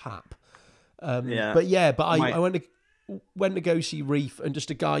 humorless pap. Yeah. But I went to go see Reef, and just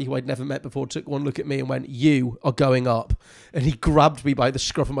a guy who I'd never met before took one look at me and went, "You are going up," and he grabbed me by the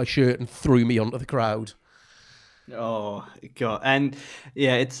scruff of my shirt and threw me onto the crowd. Oh god, and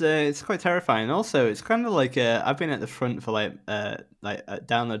yeah, it's quite terrifying. Also, it's kind of like I've been at the front for like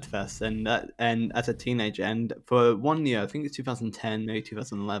Download Fest, and as a teenager, and for 1 year, I think it's 2010, maybe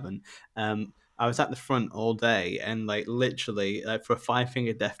 2011. I was at the front all day, and like literally for a Five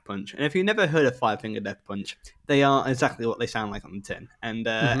Finger Death Punch. And if you've never heard of Five Finger Death Punch, they are exactly what they sound like on the tin, and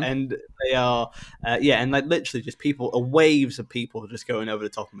they are and like literally just waves of people just going over the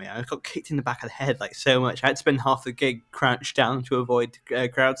top of me. I got kicked in the back of the head like so much. I had to spend half the gig crouched down to avoid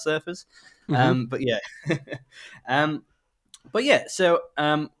crowd surfers. But yeah. So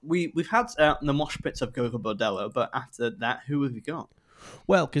we've had the mosh pits of Gogo Bordello, but after that, who have you got?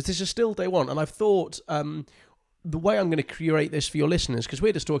 Well, because this is still day one, and I've thought the way I'm going to curate this for your listeners, because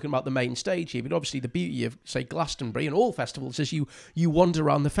we're just talking about the main stage here, but obviously the beauty of, say, Glastonbury and all festivals is you wander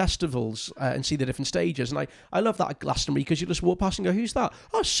around the festivals and see the different stages. And I love that at Glastonbury, because you just walk past and go, "Who's that?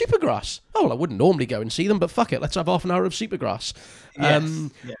 Oh, Supergrass. Oh, well, I wouldn't normally go and see them, but fuck it, let's have half an hour of Supergrass."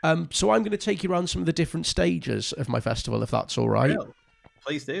 So I'm going to take you around some of the different stages of my festival, if that's all right. Real.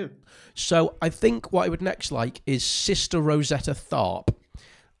 Please do. So I think what I would next like is Sister Rosetta Tharpe.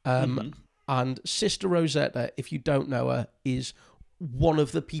 And Sister Rosetta, if you don't know her, is one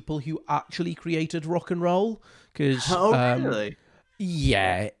of the people who actually created rock and roll. Really?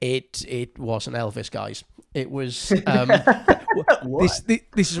 Yeah, it wasn't Elvis, guys. It was this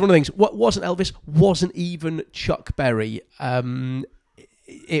is one of the things. What wasn't Elvis? Wasn't even Chuck Berry.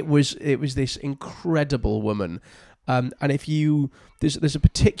 It was this incredible woman. And if there's a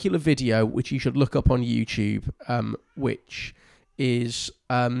particular video which you should look up on YouTube, which is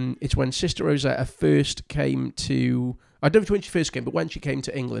it's when Sister Rosetta first came to, I don't know when she first came, but when she came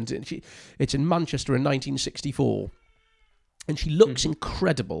to England, and it's in Manchester in 1964, and she looks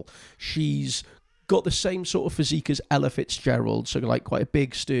incredible. She's got the same sort of physique as Ella Fitzgerald, so like quite a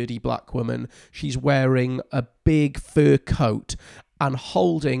big, sturdy black woman. She's wearing a big fur coat and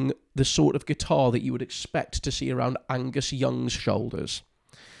holding the sort of guitar that you would expect to see around Angus Young's shoulders.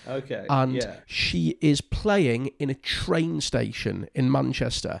 Okay. And she is playing in a train station in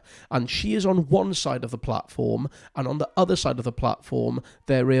Manchester, and she is on one side of the platform, and on the other side of the platform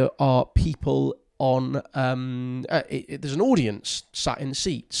there are people on there's an audience sat in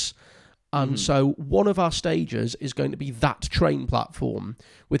seats. And so one of our stages is going to be that train platform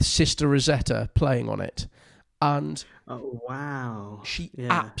with Sister Rosetta playing on it. And oh wow, she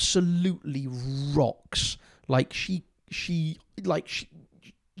absolutely rocks. Like she's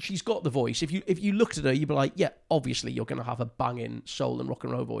got the voice. If you looked at her, you'd be like, yeah, obviously you're going to have a banging soul and rock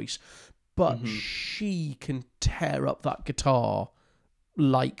and roll voice, but she can tear up that guitar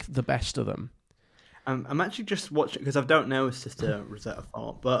like the best of them. I'm actually just watching, because I don't know Sister Rosetta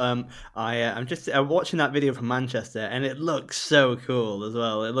Tharpe, but I'm just watching that video from Manchester, and it looks so cool as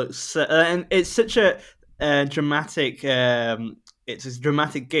well. It looks and it's such a dramatic. It's a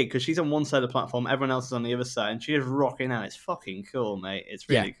dramatic gig because she's on one side of the platform, everyone else is on the other side, and she's just rocking out. It's fucking cool, mate. It's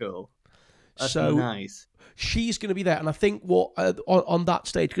really cool. That's so nice. She's going to be there, and I think what on that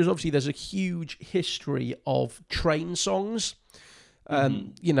stage, because obviously there's a huge history of train songs.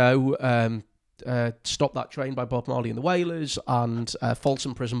 Stop That Train by Bob Marley and the Wailers, and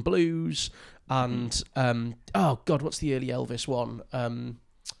Folsom Prison Blues, and oh god, what's the early Elvis one?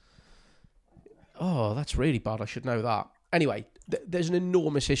 Oh, that's really bad. I should know that. Anyway, there's an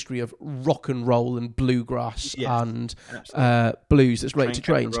enormous history of rock and roll and bluegrass and blues that's related to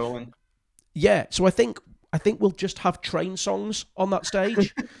trains. Yeah, so I think we'll just have train songs on that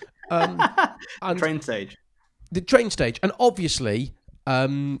stage. And Train stage. the train stage, and obviously,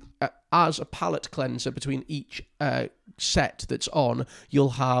 as a palate cleanser between each set that's on, you'll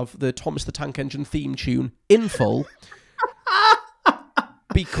have the Thomas the Tank Engine theme tune in full.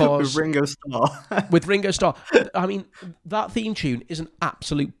 Because With Ringo Starr. with Ringo Starr, I mean, that theme tune is an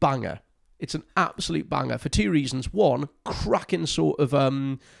absolute banger. It's an absolute banger for two reasons. One, cracking sort of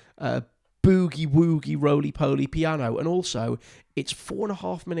boogie woogie roly poly piano, and also it's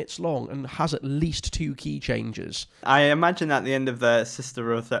 4.5 minutes long and has at least 2 key changes. I imagine at the end of the Sister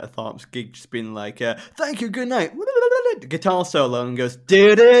Rosetta Tharpe's gig just being like, thank you, good night. Guitar solo and goes,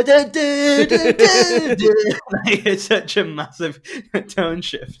 do do do do do do do. Like, it's such a massive tone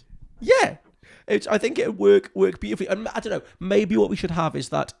shift. Yeah. I think it would work beautifully. And I don't know, maybe what we should have is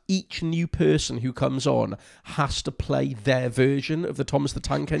that each new person who comes on has to play their version of the Thomas the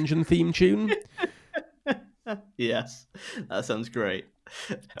Tank Engine theme tune. Yes, that sounds great.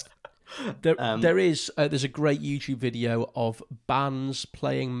 There's a great YouTube video of bands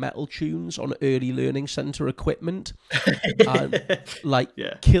playing metal tunes on early learning center equipment, killing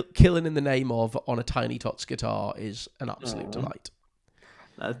in the name of on a Tiny Tots guitar is an absolute delight.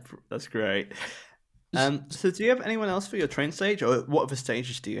 That's great. So do you have anyone else for your train stage, or what other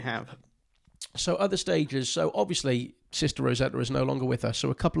stages do you have? So other stages, so obviously Sister Rosetta is no longer with us,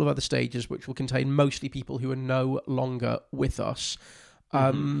 so a couple of other stages which will contain mostly people who are no longer with us.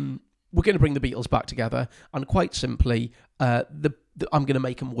 We're going to bring the Beatles back together, and quite simply, I'm going to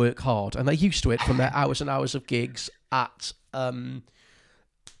make them work hard, and they're used to it from their hours and hours of gigs at in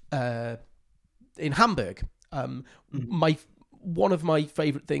Hamburg. One of my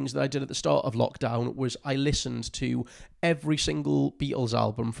favourite things that I did at the start of lockdown was I listened to every single Beatles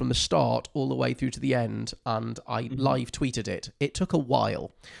album from the start all the way through to the end, and I live tweeted it. It took a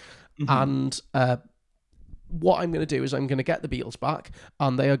while, and what I'm going to do is I'm going to get the Beatles back,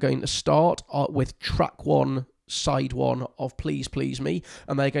 and they are going to start with track 1, side 1 of Please Please Me,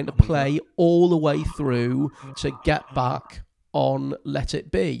 and they're going to play all the way through to Get Back on Let It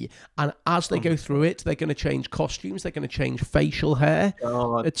Be. And as they go through it, they're going to change costumes, they're going to change facial hair.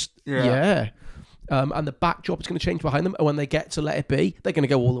 And the backdrop is going to change behind them, and when they get to Let It Be, they're going to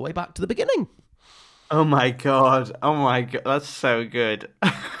go all the way back to the beginning. Oh my god, that's so good.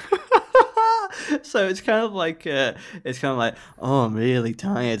 So it's kind of like, oh, I'm really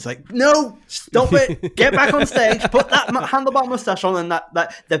tired. It's like, no, stop it, get back on stage, put that handlebar mustache on and that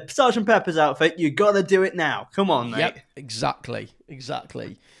the Sgt. Pepper's outfit. You got to do it now. Come on, mate. Yep, exactly.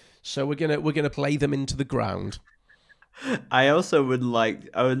 So we're gonna play them into the ground. I would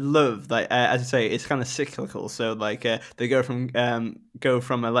love, like, as I say, it's kind of cyclical. So like, they go from a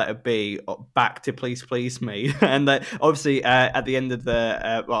Let It Be back to Please Please Me, and obviously at the end of the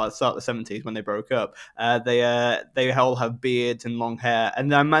at the start of the 70s when they broke up, they all have beards and long hair,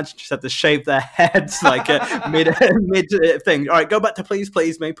 and I imagine just have to shave their heads like mid thing. All right, go back to Please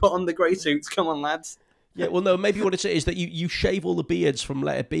Please Me. Put on the grey suits. Come on, lads. Yeah, well, no, maybe what it is that you shave all the beards from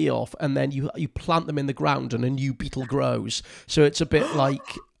Let It Be off, and then you plant them in the ground, and a new beetle grows. So it's a bit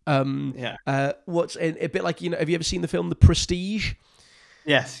like, a bit like, have you ever seen the film The Prestige?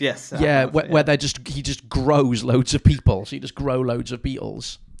 Yes. Yeah, where he just grows loads of people, so you just grow loads of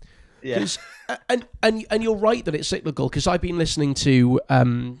Beatles. Yeah, and you're right that it's cyclical, because I've been listening to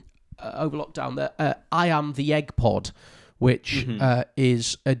over lockdown that I Am the Egg Pod, which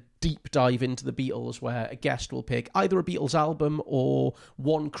is a deep dive into the Beatles, where a guest will pick either a Beatles album or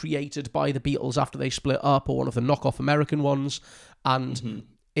one created by the Beatles after they split up, or one of the knockoff American ones, and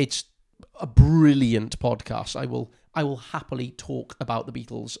it's a brilliant podcast. I will happily talk about the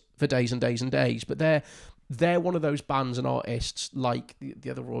Beatles for days and days and days, but they're one of those bands and artists, like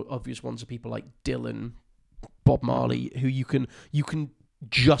the other obvious ones are people like Dylan, Bob Marley, who you can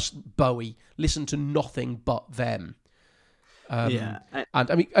just Bowie, listen to nothing but them. And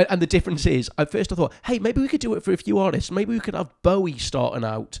the difference is, at first I thought, hey, maybe we could do it for a few artists. Maybe we could have Bowie starting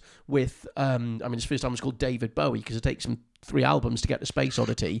out with, his first album was called David Bowie, because it takes him 3 albums to get to Space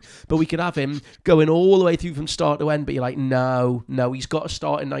Oddity. But we could have him going all the way through from start to end, but you're like, no, he's got to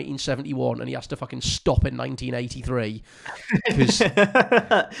start in 1971 and he has to fucking stop in 1983.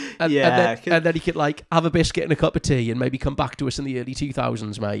 And then he could like have a biscuit and a cup of tea and maybe come back to us in the early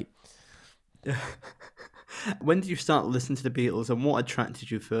 2000s, mate. When did you start listening to the Beatles, and what attracted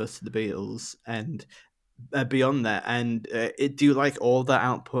you first to the Beatles, and beyond that? And do you like all the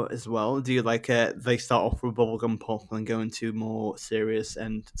output as well? Do you like they start off with bubblegum pop and go into more serious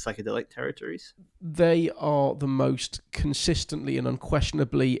and psychedelic territories? They are the most consistently and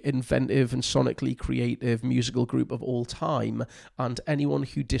unquestionably inventive and sonically creative musical group of all time, and anyone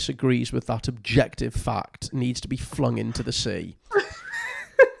who disagrees with that objective fact needs to be flung into the sea.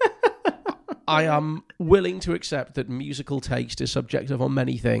 I am willing to accept that musical taste is subjective on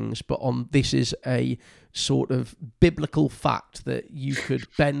many things, but on this is a sort of biblical fact that you could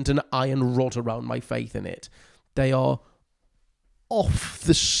bend an iron rod around my faith in it. They are off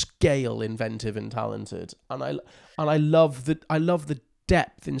the scale inventive and talented, and I love the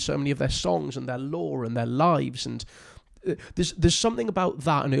depth in so many of their songs and their lore and their lives, and there's something about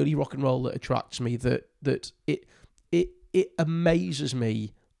that and early rock and roll that attracts me, that it amazes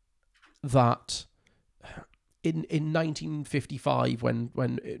me that in 1955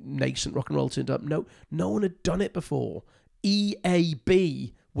 when nascent rock and roll turned up, no one had done it before.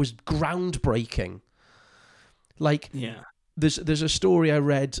 EAB was groundbreaking. Like, Yeah. There's a story I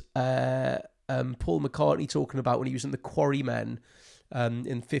read, Paul McCartney talking about when he was in the Quarrymen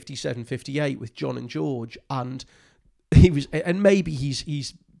in 57, 58 with John and George, and maybe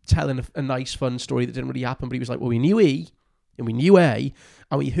he's telling a nice fun story that didn't really happen, but he was like, well, we knew E and we knew A,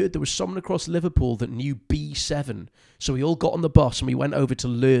 and we heard there was someone across Liverpool that knew B7, so we all got on the bus and we went over to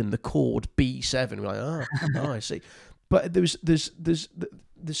learn the chord B7. We're like, oh, I see. But there's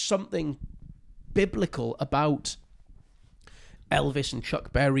something biblical about Elvis and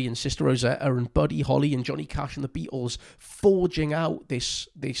Chuck Berry and Sister Rosetta and Buddy Holly and Johnny Cash and the Beatles forging out this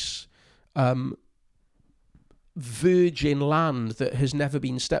virgin land that has never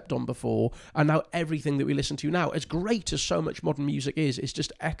been stepped on before, and now everything that we listen to now, as great as so much modern music is, it's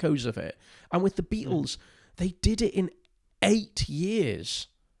just echoes of it. And with the Beatles, they did it in 8 years.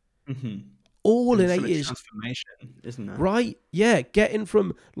 Mm-hmm. All in It's 8 such years. transformation, isn't it? Right? Yeah, getting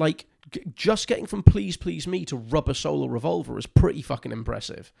from Please Please Me to Rubber Soul Revolver is pretty fucking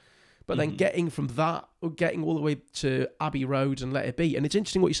impressive. But then getting from that, getting all the way to Abbey Road and Let It Be. And it's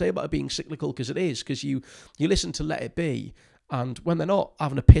interesting what you say about it being cyclical, because it is, because you listen to Let It Be, and when they're not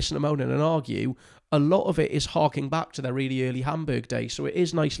having a piss and a moan and an argue, a lot of it is harking back to their really early Hamburg days. So it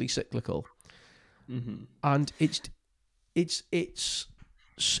is nicely cyclical. Mm-hmm. And it's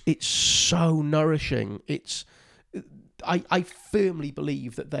so nourishing. I firmly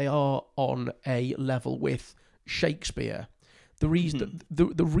believe that they are on a level with Shakespeare. The reason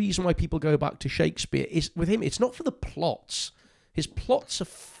the reason why people go back to Shakespeare is, with him, it's not for the plots. His plots are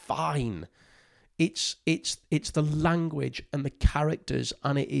fine. It's the language and the characters,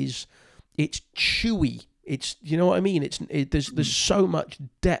 and it's chewy. It's, you know what I mean? There's so much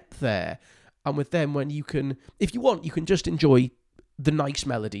depth there. And with them, when you can, if you want, you can just enjoy the nice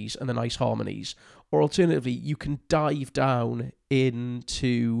melodies and the nice harmonies, or alternatively, you can dive down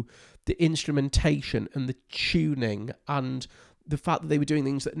into the instrumentation and the tuning and the fact that they were doing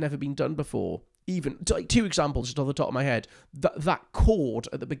things that had never been done before. Even, like, 2 examples just off the top of my head. That chord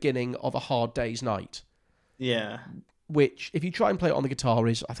at the beginning of A Hard Day's Night. Yeah. Which, if you try and play it on the guitar,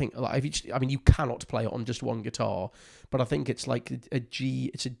 is, I think, like, you cannot play it on just one guitar, but I think it's like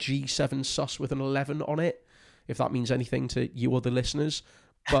it's a G7 sus with an 11 on it, if that means anything to you or the listeners.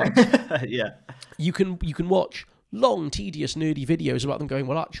 But yeah, you can watch long, tedious, nerdy videos about them going,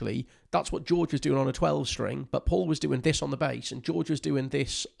 well, actually, that's what George was doing on a 12 string, but Paul was doing this on the bass, and George was doing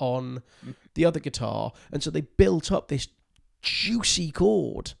this on the other guitar. And so they built up this juicy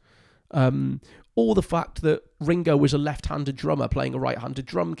chord. Or the fact that Ringo was a left-handed drummer playing a right-handed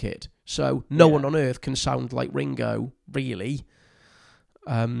drum kit. So no one on earth can sound like Ringo, really.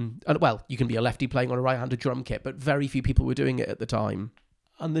 And well, you can be a lefty playing on a right-handed drum kit, but very few people were doing it at the time.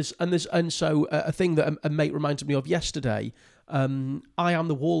 And so a thing that a mate reminded me of yesterday, I Am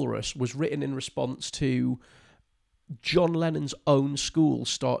the Walrus was written in response to John Lennon's own school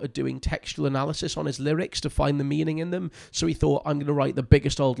started doing textual analysis on his lyrics to find the meaning in them. So he thought, I'm going to write the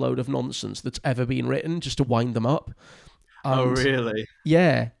biggest old load of nonsense that's ever been written just to wind them up. Oh, really?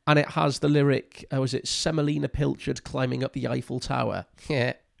 Yeah, and it has the lyric, was it Semolina Pilchard climbing up the Eiffel Tower?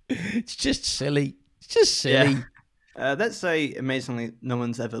 Yeah, it's just silly. It's just silly. Yeah. Let's say, amazingly, no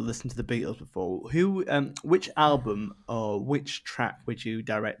one's ever listened to the Beatles before. Which album or which track would you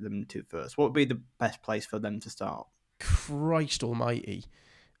direct them to first? What would be the best place for them to start? Christ almighty.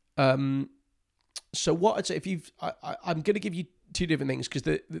 So what I'd say, I'm going to give you 2 different things, because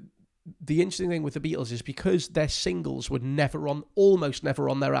the interesting thing with the Beatles is, because their singles were almost never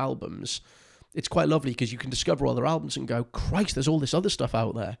on their albums, it's quite lovely because you can discover all their albums and go, Christ, there's all this other stuff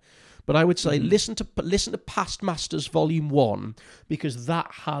out there. But I would say listen to Past Masters Volume 1, because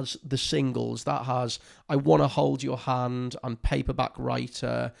that has the singles. That has I Wanna Hold Your Hand and Paperback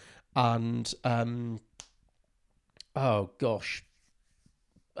Writer and oh gosh,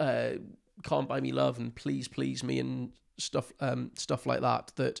 Can't Buy Me Love and Please Please Me and stuff like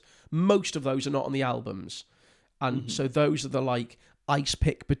that. That most of those are not on the albums, and so those are the like Ice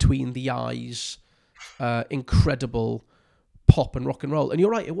Pick Between the Eyes, incredible pop and rock and roll. And you're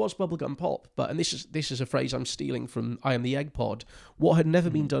right, it was bubblegum pop. And this is a phrase I'm stealing from I Am the Egg Pod. What had never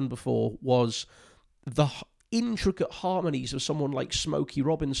been done before was the intricate harmonies of someone like Smokey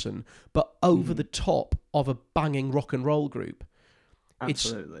Robinson, but over the top of a banging rock and roll group.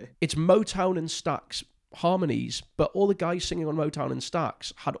 Absolutely. It's Motown and Stax harmonies, but all the guys singing on Motown and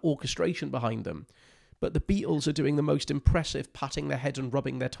Stax had orchestration behind them. But the Beatles are doing the most impressive patting their head and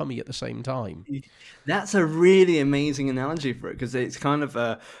rubbing their tummy at the same time. That's a really amazing analogy for it, because it's kind of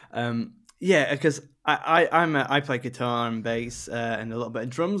a because I play guitar and bass and a little bit of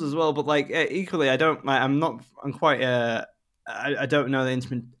drums as well, but like equally I don't I don't know the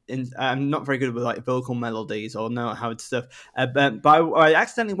instrument. I'm not very good with like vocal melodies or know how it's stuff. But I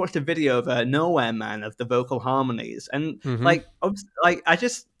accidentally watched a video of Nowhere Man of the vocal harmonies, and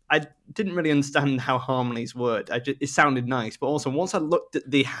I didn't really understand how harmonies worked. It sounded nice, but also once I looked at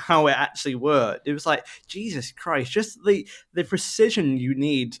how it actually worked, it was like, Jesus Christ, just the precision you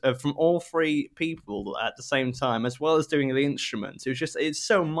need from all three people at the same time, as well as doing the instruments. It's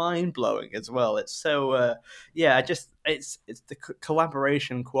so mind blowing as well. It's so it's the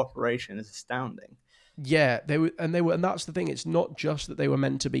collaboration, cooperation is astounding. Yeah, they were, and that's the thing. It's not just that they were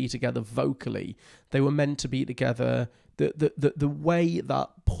meant to be together vocally; they were meant to be together. The way that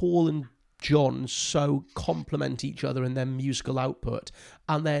Paul and John so complement each other in their musical output,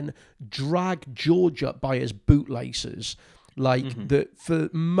 and then drag George up by his bootlaces. Like for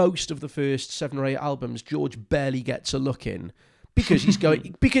most of the first 7 or 8 albums, George barely gets a look in. Because he's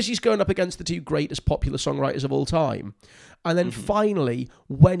going up against the two greatest popular songwriters of all time. And then finally,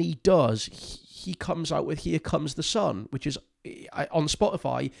 when he does, he comes out with Here Comes the Sun, which is on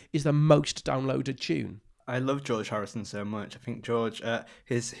Spotify is the most downloaded tune. I love George Harrison so much. I think George,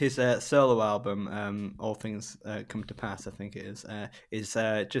 his solo album, All Things Come to Pass, I think it is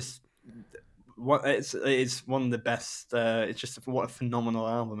just what it's one of the best. It's just what a phenomenal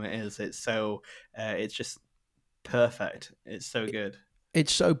album it is. It's so it's just perfect. It's so good.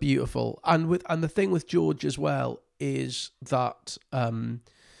 It's so beautiful, and the thing with George as well is that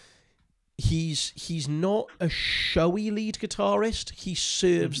he's not a showy lead guitarist. He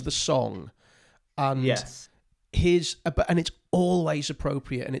serves the song, and yes, and it's always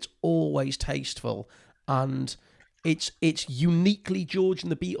appropriate and it's always tasteful, and it's uniquely George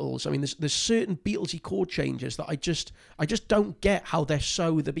and the Beatles. I mean, there's certain Beatlesy chord changes that I just don't get how they're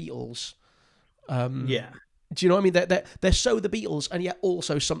so the Beatles. Do you know what I mean? They're so the Beatles, and yet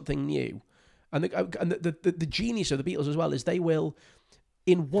also something new. And the genius of the Beatles as well is they will,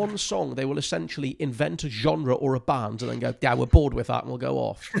 in one song, they will essentially invent a genre or a band and then go, yeah, we're bored with that and we'll go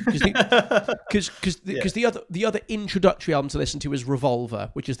off. Because the other introductory album to listen to is Revolver,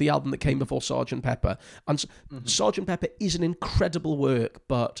 which is the album that came before Sgt. Pepper. And Sgt. Pepper is an incredible work,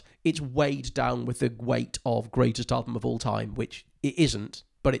 but it's weighed down with the weight of greatest album of all time, which it isn't,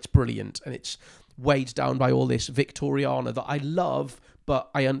 but it's brilliant. And it's weighed down by all this Victoriana that I love, but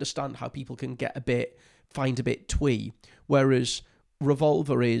I understand how people can find a bit twee. Whereas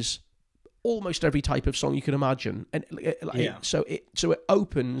Revolver is almost every type of song you can imagine, and so it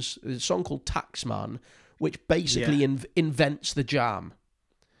opens a song called Taxman, which basically invents the jam.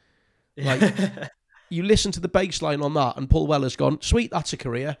 Like you listen to the bass line on that, and Paul Weller's gone, sweet, that's a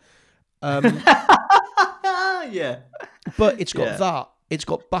career. Yeah, but it's got that. It's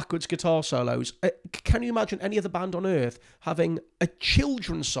got backwards guitar solos. Can you imagine any other band on earth having a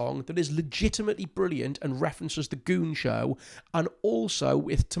children's song that is legitimately brilliant and references the Goon Show, and also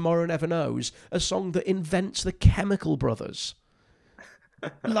with Tomorrow Never Knows, a song that invents the Chemical Brothers?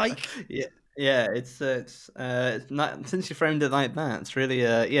 Like, yeah, it's not, since you framed it like that, it's really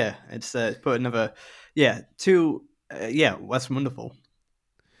it's put another that's wonderful.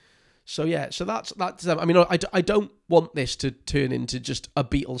 So that's. I mean, I don't want this to turn into just a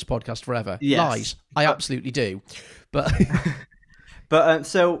Beatles podcast forever. Yes. Lies. I absolutely do, but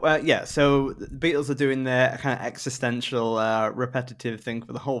so the Beatles are doing their kind of existential, repetitive thing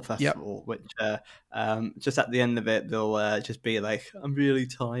for the whole festival, which just at the end of it they'll just be like, "I'm really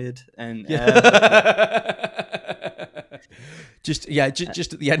tired," and just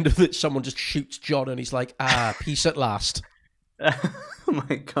at the end of it, someone just shoots John, and he's like, peace at last." Oh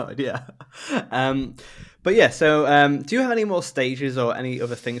my god, yeah. But yeah, so do you have any more stages or any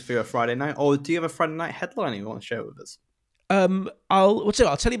other things for your Friday night, or do you have a Friday night headline you want to share with us? I'll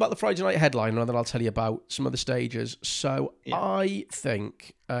tell you about the Friday night headline, and then I'll tell you about some of the stages. So I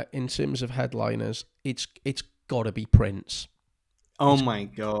think, in terms of headliners, it's got to be Prince. Oh my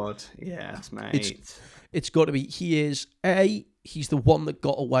god, yes, mate. It's got to be. He's the one that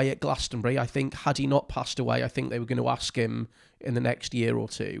got away at Glastonbury. I think had he not passed away, I think they were going to ask him in the next year or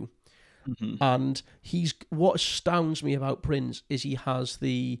two. And what astounds me about Prince is he has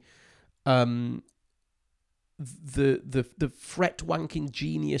the fret wanking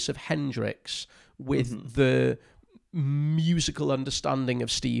genius of Hendrix with the musical understanding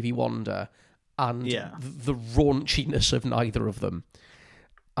of Stevie Wonder and the raunchiness of neither of them.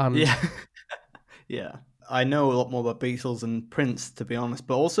 And yeah. I know a lot more about Beatles and Prince, to be honest.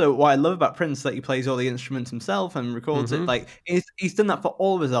 But also, what I love about Prince is that he plays all the instruments himself and records it. Like he's done that for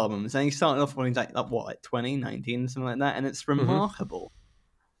all of his albums, and he started off when he's like 20, 19, something like that, and it's remarkable.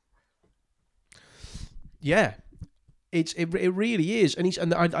 Yeah, it really is.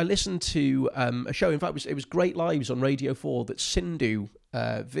 And I listened to a show. In fact, it was Great Lives on Radio 4 that Sindhu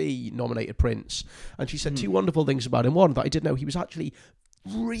V nominated Prince, and she said two wonderful things about him. One, that I didn't know he was actually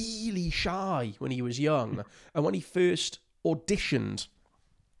really shy when he was young, and when he first auditioned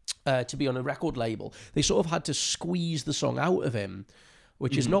to be on a record label, they sort of had to squeeze the song out of him,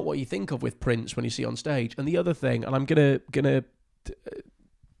 which is not what you think of with Prince when you see on stage. And the other thing, and I'm gonna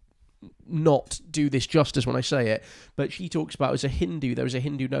not do this justice when I say it, but she talks about, as a Hindu, there is a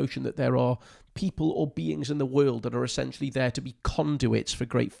Hindu notion that there are people or beings in the world that are essentially there to be conduits for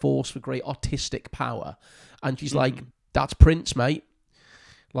great force, for great artistic power. And she's like, that's Prince, mate.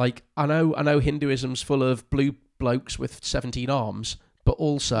 Like, I know Hinduism's full of blue blokes with 17 arms, but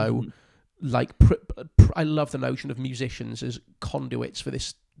also, like, I love the notion of musicians as conduits for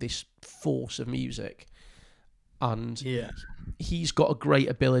this force of music. And he's got a great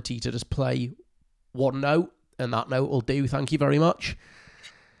ability to just play one note, and that note will do. Thank you very much.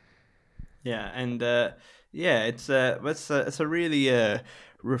 Yeah, and it's a really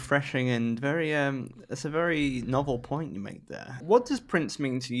refreshing and very it's a very novel point you make there. What does Prince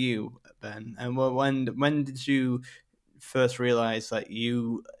mean to you, Ben? And when did you first realize that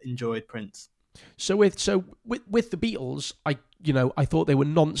you enjoyed Prince? So with the Beatles, I thought they were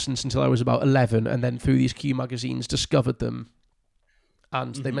nonsense until I was about 11, and then through these Q magazines discovered them,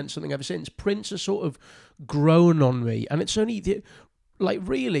 and they meant something ever since. Prince has sort of grown on me, and it's only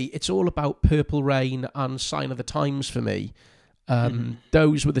really it's all about Purple Rain and Sign of the Times for me.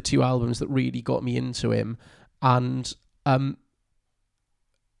 Those were the two albums that really got me into him, and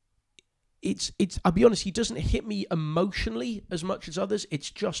it's I'll be honest, he doesn't hit me emotionally as much as others. It's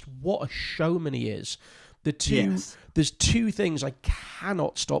just what a showman he is. There's two things I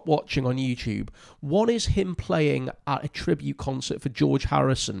cannot stop watching on YouTube. One is him playing at a tribute concert for George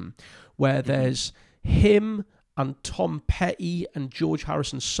Harrison, where there's him and Tom Petty and George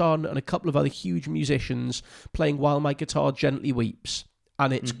Harrison's son and a couple of other huge musicians playing While My Guitar Gently Weeps.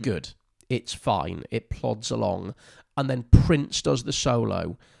 And it's good. It's fine. It plods along. And then Prince does the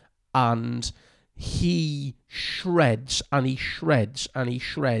solo, and he shreds and he shreds and he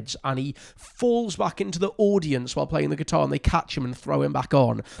shreds, and he falls back into the audience while playing the guitar, and they catch him and throw him back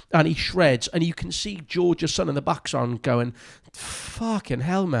on, and he shreds, and you can see George's son in the background going, fucking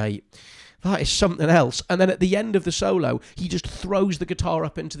hell, mate. That is something else. And then at the end of the solo, he just throws the guitar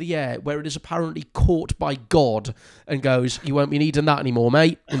up into the air where it is apparently caught by God and goes, you won't be needing that anymore,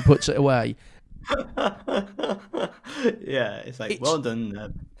 mate, and puts it away. It's like, well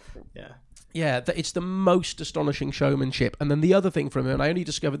done. Yeah, it's the most astonishing showmanship. And then the other thing from him, and I only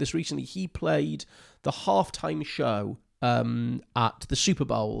discovered this recently, he played the halftime show at the Super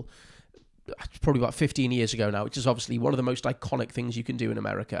Bowl probably about 15 years ago now, which is obviously one of the most iconic things you can do in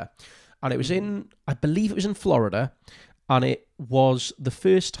America. And it was I believe it was in Florida, and it was the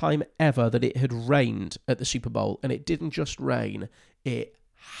first time ever that it had rained at the Super Bowl, and it didn't just rain, it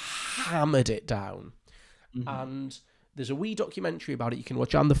hammered it down. And there's a wee documentary about it you can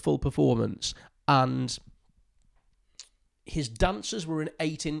watch, and the full performance, and his dancers were in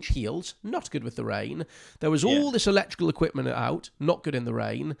 8-inch heels, not good with the rain. There was all this electrical equipment out, not good in the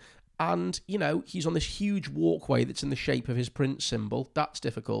rain. And, he's on this huge walkway that's in the shape of his Prince symbol. That's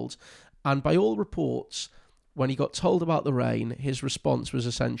difficult. And by all reports, when he got told about the rain, his response was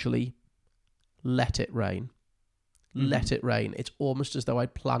essentially, let it rain. Let it rain. It's almost as though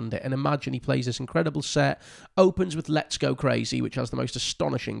I'd planned it. And imagine he plays this incredible set, opens with Let's Go Crazy, which has the most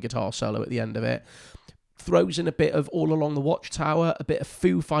astonishing guitar solo at the end of it, throws in a bit of All Along the Watchtower, a bit of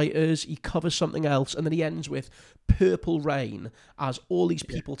Foo Fighters, he covers something else, and then he ends with Purple Rain as all these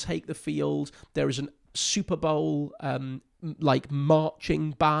people take the field. There is a Super Bowl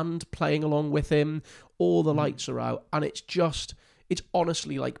marching band playing along with him. All the lights are out, and it's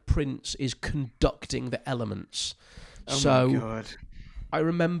honestly like Prince is conducting the elements. My God. I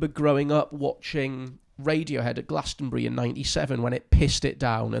remember growing up watching Radiohead at Glastonbury in '97 when it pissed it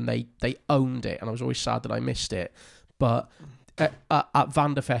down, and they owned it, and I was always sad that I missed it. But at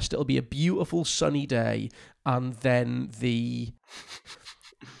Vanderfest, it'll be a beautiful sunny day, and then the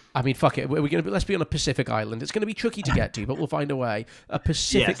I mean, fuck it. Let's be on a Pacific island. It's gonna be tricky to get to, but we'll find a way.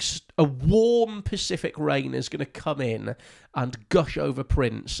 A warm Pacific rain is gonna come in and gush over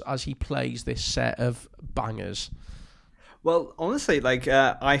Prince as he plays this set of bangers. Well, honestly, like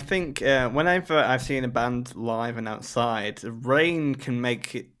I think whenever I've seen a band live and outside, rain can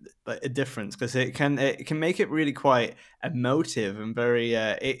make it a difference because it can make it really quite emotive and very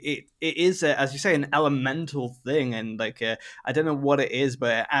it is as you say an elemental thing, and like I don't know what it is,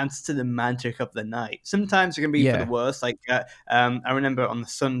 but it adds to the magic of the night. Sometimes it can be for the worst. Like I remember on the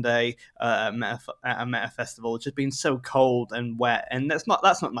Sunday at a Meta festival, just being so cold and wet, and that's not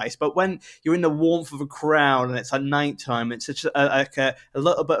nice. But when you're in the warmth of a crowd and it's at nighttime, it's such a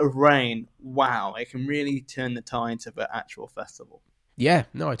little bit of rain. Wow, it can really turn the tides of an actual festival. Yeah,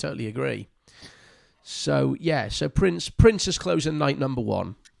 no, I totally agree. So Prince is closing night number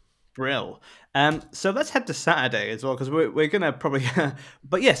 1. Brill. So let's head to Saturday as well, because we're gonna probably.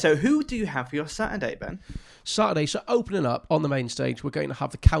 But yeah, so who do you have for your Saturday, Ben? Saturday, so opening up on the main stage, we're going to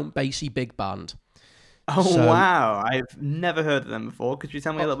have the Count Basie Big Band. Oh wow, I've never heard of them before. Could you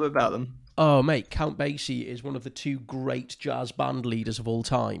tell me a little bit about them? Oh mate, Count Basie is one of the 2 great jazz band leaders of all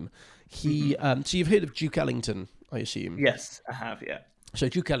time. He, so you've heard of Duke Ellington, I assume? Yes, I have. Yeah. So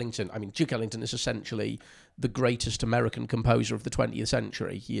Duke Ellington is essentially the greatest American composer of the 20th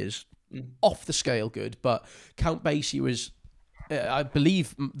century. He is off the scale good, but Count Basie was, I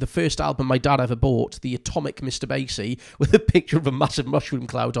believe, the first album my dad ever bought, the Atomic Mr. Basie, with a picture of a massive mushroom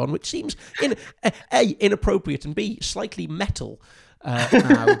cloud on, which seems A, inappropriate, and B, slightly metal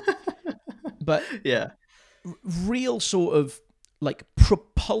now. But yeah, real sort of like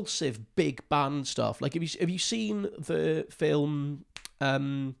propulsive big band stuff. Like have you seen the film?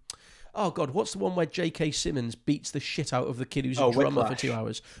 Oh God, what's the one where J.K. Simmons beats the shit out of the kid who's a drummer for 2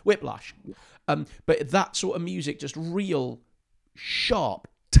 hours? Whiplash. But that sort of music, just real sharp,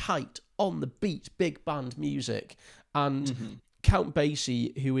 tight, on the beat, big band music. And Count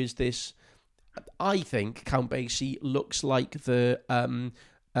Basie, who is this, I think Count Basie looks like the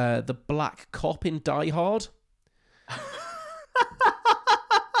black cop in Die Hard.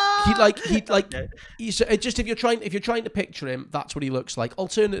 He's just if you're trying to picture him, that's what he looks like.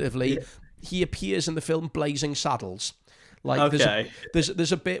 Alternatively, he appears in the film Blazing Saddles. Like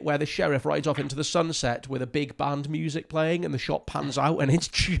there's a bit where the sheriff rides off into the sunset with a big band music playing, and the shot pans out, and it's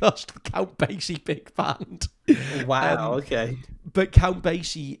just the Count Basie big band. Wow. Okay. But Count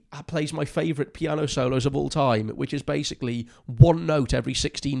Basie plays my favourite piano solos of all time, which is basically one note every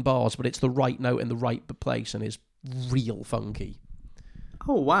 16 bars, but it's the right note in the right place, and is real funky.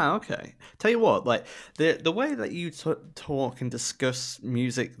 Oh wow, okay. Tell you what, like the way that you talk and discuss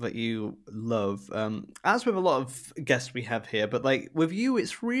music that you love, as with a lot of guests we have here, but like with you,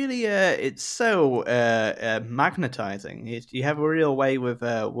 it's really it's so magnetizing. You have a real way with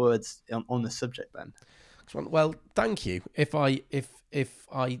words on the subject, Ben. Well, thank you. If I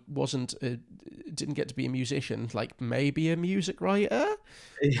wasn't didn't get to be a musician, like maybe a music writer.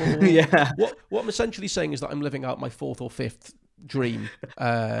 Yeah. What I'm essentially saying is that I'm living out my 4th or 5th dream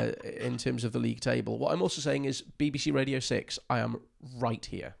in terms of the league table. What I'm also saying is BBC Radio 6, I am right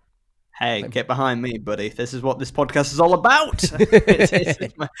here. Hey, get behind me, buddy. This is what this podcast is all about.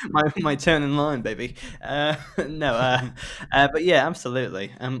 it's my turn in line, baby. But yeah,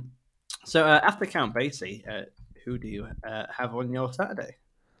 absolutely. So after Count Basie, who do you have on your Saturday?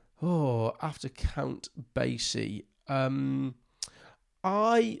 Oh, after Count Basie,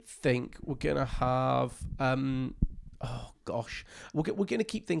 I think we're gonna have. Oh gosh, we're gonna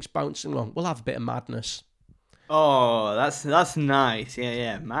keep things bouncing along. We'll have a bit of Madness. Oh, that's nice.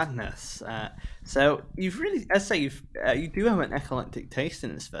 Yeah, Madness. So you've really, I'd say you do have an eclectic taste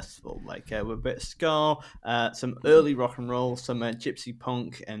in this festival. Like with a bit of ska, some early rock and roll, some gypsy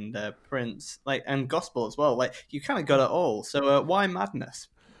punk, and Prince, and gospel as well. Like you kind of got it all. So why Madness?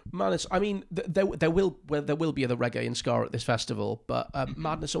 Madness. I mean, there will be other reggae and ska at this festival, but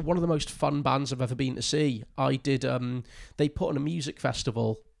Madness are one of the most fun bands I've ever been to see. I did. They put on a music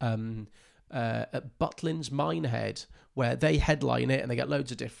festival at Butlins Minehead, where they headline it, and they get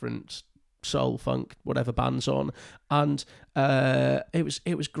loads of different soul, funk, whatever bands on, and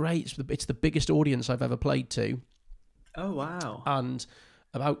it was great. It's the biggest audience I've ever played to. Oh wow! And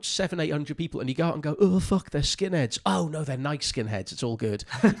about 700-800 people, and you go out and go, oh fuck, they're skinheads. Oh no, they're nice skinheads. It's all good,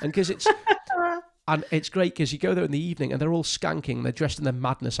 and because it's great because you go there in the evening and they're all skanking. They're dressed in their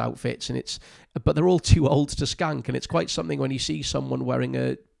Madness outfits, but they're all too old to skank, and it's quite something when you see someone wearing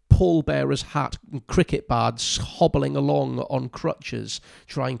a pallbearer's hat and cricket bats hobbling along on crutches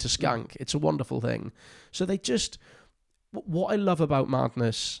trying to skank. It's a wonderful thing. So what I love about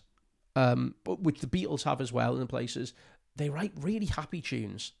Madness, which the Beatles have as well in places, they write really happy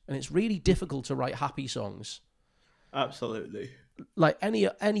tunes, and it's really difficult to write happy songs. Absolutely. Like any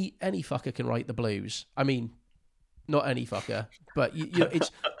fucker can write the blues. I mean, not any fucker, but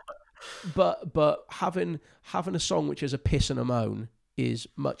it's but having a song which is a piss and a moan is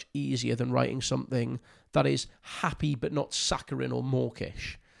much easier than writing something that is happy but not saccharine or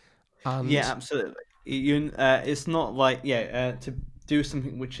mawkish. And yeah, absolutely. It's not like to do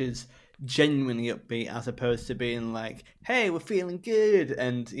something which is genuinely upbeat as opposed to being like, hey, we're feeling good,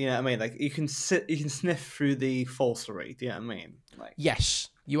 and you know what I mean, like you can sniff through the falsery, do you know what I mean? Like, yes,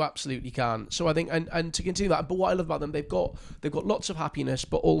 you absolutely can. So I think and to continue that, but what I love about them, they've got lots of happiness,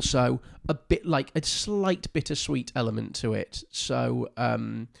 but also a bit like a slight bittersweet element to it. So I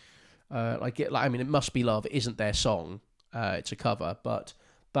mean, It Must Be Love isn't their song, it's a cover, but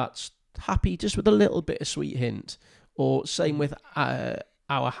that's happy just with a little bit of sweet hint. Or same with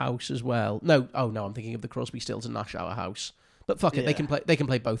Our House as well. No, I'm thinking of the Crosby, Stills and Nash Our House. But fuck it, they can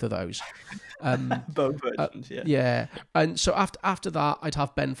play both of those. both versions, yeah. Yeah, and so after that, I'd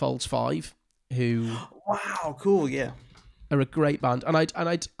have Ben Folds 5, who wow, cool, yeah, are a great band, and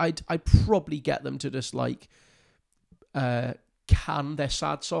I'd probably get them to just like can their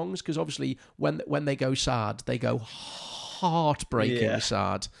sad songs, because obviously when they go sad, they go heartbreaking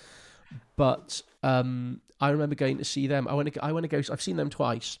sad. But I remember going to see them. I want to go. I've seen them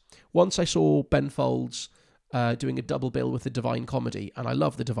twice. Once I saw Ben Folds doing a double bill with the Divine Comedy, and I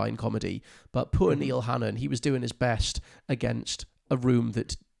love the Divine Comedy. But poor Neil Hannon, he was doing his best against a room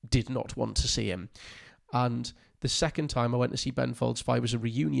that did not want to see him. And the second time I went to see Ben Folds 5 was a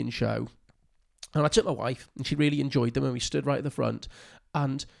reunion show, and I took my wife, and she really enjoyed them, and we stood right at the front.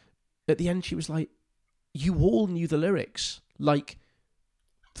 And at the end, she was like, "You all knew the lyrics, like."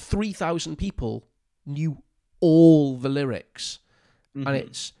 3,000 people knew all the lyrics,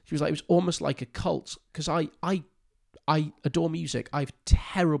 and she was like, it was almost like a cult, because I adore music. I have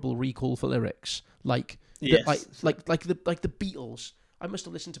terrible recall for lyrics, like the Beatles. I must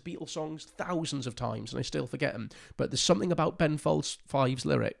have listened to Beatles songs thousands of times and I still forget them. But there's something about Ben Folds 5's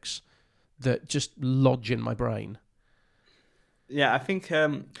lyrics that just lodge in my brain. Yeah, I think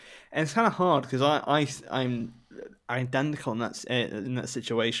and it's kind of hard because I'm identical in that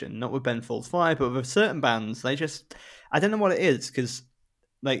situation. Not with Ben Folds 5, but with certain bands, I don't know what it is, because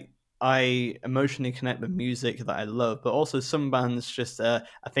like I emotionally connect with music that I love, but also some bands just I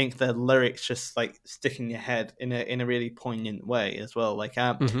think their lyrics just like stick in your head in a really poignant way as well. Like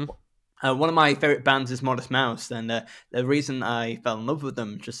one of my favorite bands is Modest Mouse, and the reason I fell in love with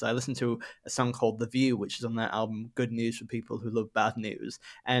them, just I listened to a song called The View, which is on their album Good News for People Who Love Bad News,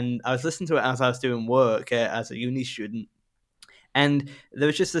 and I was listening to it as I was doing work as a uni student, and there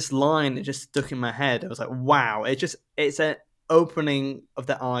was just this line that just stuck in my head. I was like, wow, it's an opening of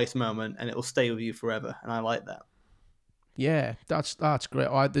the eyes moment, and it will stay with you forever, and I like that. Yeah, that's great.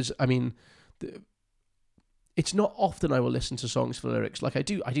 It's not often I will listen to songs for lyrics. Like I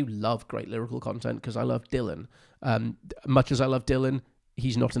do love great lyrical content because I love Dylan. Much as I love Dylan,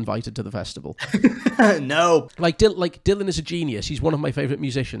 he's not invited to the festival. No. Like Dylan is a genius. He's one of my favorite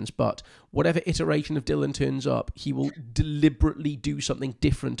musicians, but whatever iteration of Dylan turns up, he will deliberately do something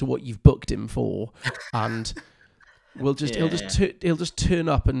different to what you've booked him for, and he'll just turn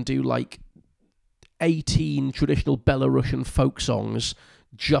up and do like 18 traditional Belarusian folk songs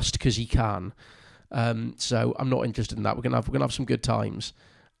just because he can. So I'm not interested in that. We're gonna have some good times.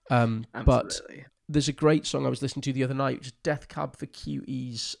 But there's a great song I was listening to the other night, which is Death Cab for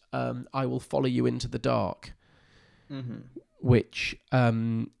Cutie's "I Will Follow You Into the Dark," which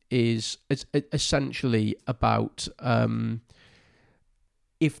is essentially about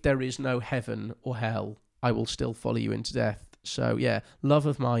if there is no heaven or hell, I will still follow you into death. So yeah, love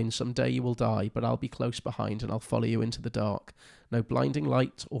of mine, someday you will die, but I'll be close behind and I'll follow you into the dark. No blinding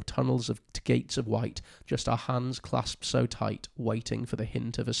light or tunnels of gates of white, just our hands clasped so tight, waiting for the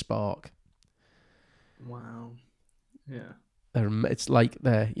hint of a spark. Wow. Yeah. It's like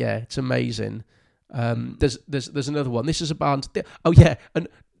there. Yeah, it's amazing. There's another one. This is a band. Oh yeah, and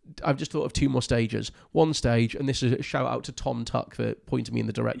I've just thought of two more stages. One stage, and this is a shout out to Tom Tuck for pointing me in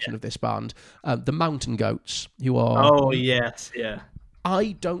the direction of this band. The Mountain Goats, who are... Oh, yes, yeah.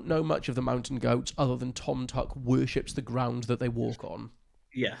 I don't know much of the Mountain Goats other than Tom Tuck worships the ground that they walk on.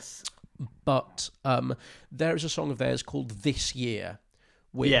 Yes. But there is a song of theirs called This Year.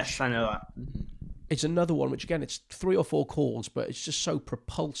 Which yes, I know that. It's another one, which again, it's 3 or 4 chords, but it's just so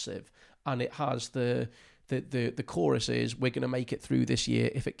propulsive. And it has the chorus is, we're going to make it through this year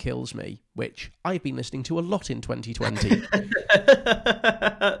if it kills me, which I've been listening to a lot in 2020.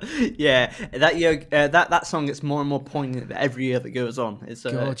 Yeah, that year, that song gets more and more poignant every year that goes on. It's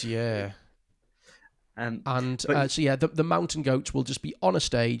God, yeah. And but so yeah, the Mountain Goats will just be on a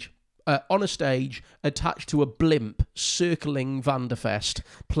stage attached to a blimp circling Vanderfest,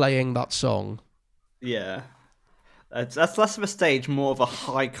 playing that song. yeah. That's less of a stage, more of a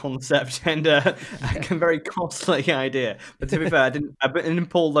high concept and a very costly idea. But to be fair, I didn't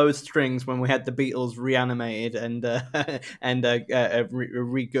pull those strings when we had the Beatles reanimated and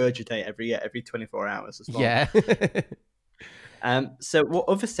regurgitate every 24 hours as well. Yeah. So what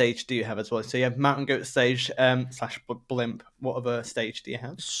other stage do you have as well? So you have Mountain Goat stage slash blimp. What other stage do you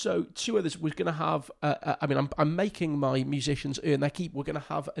have? So two others. We're going to have. I'm making my musicians earn their keep. We're going to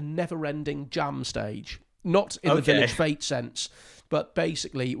have a never-ending jam stage. Not in the Village Fate sense, but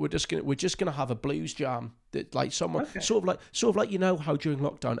basically we're just gonna have a blues jam that like someone sort of like you know how during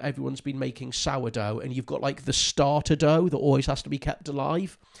lockdown everyone's been making sourdough and you've got like the starter dough that always has to be kept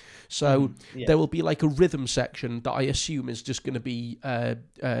alive. So there will be like a rhythm section that I assume is just going to be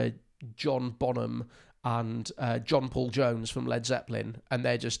John Bonham and John Paul Jones from Led Zeppelin, and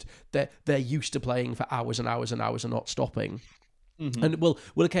they're used to playing for hours and hours and hours and not stopping. Mm-hmm. And we'll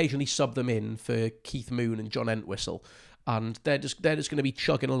occasionally sub them in for Keith Moon and John Entwistle, and they're just going to be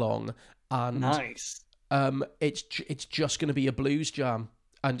chugging along. And nice. It's just going to be a blues jam,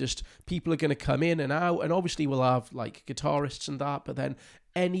 and just people are going to come in and out, and obviously we'll have like guitarists and that, but then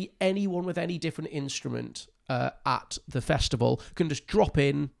anyone with any different instrument at the festival can just drop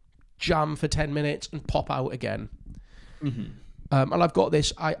in, jam for 10 minutes, and pop out again. Mm-hmm. And I've got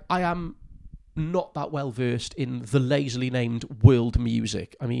this. I am not that well versed in the lazily named world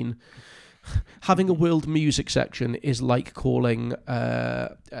music. I mean, having a world music section is like calling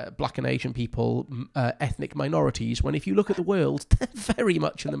Black and Asian people ethnic minorities, when if you look at the world, they're very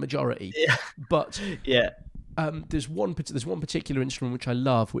much in the majority. Yeah. But yeah, there's one particular instrument which I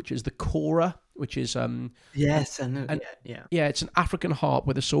love, which is the kora, which is yes, I know. Yeah, it's an African harp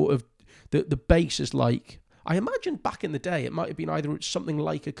with a sort of the bass is like, I imagine back in the day it might have been either something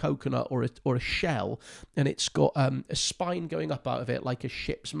like a coconut or a shell, and it's got a spine going up out of it like a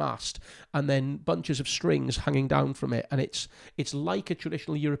ship's mast, and then bunches of strings hanging down from it, and it's like a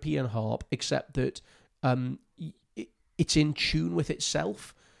traditional European harp, except that it's in tune with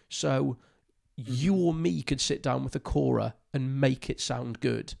itself. So you or me could sit down with a kora and make it sound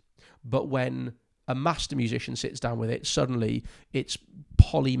good, but when a master musician sits down with it, suddenly it's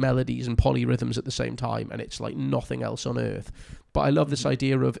poly melodies and poly rhythms at the same time, and it's like nothing else on earth. But I love this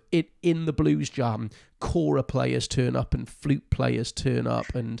idea of it in the blues jam. Kora players turn up, and flute players turn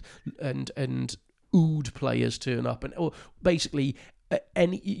up, and oud players turn up, and basically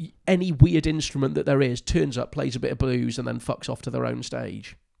any weird instrument that there is turns up, plays a bit of blues, and then fucks off to their own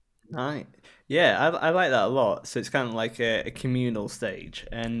stage. Right. Yeah, I like that a lot. So it's kind of like a communal stage,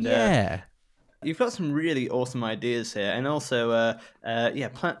 and yeah. You've got some really awesome ideas here, and also,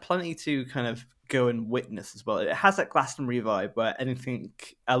 plenty to kind of go and witness as well. It has that Glastonbury vibe where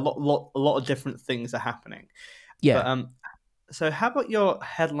a lot of different things are happening. Yeah. But, so how about your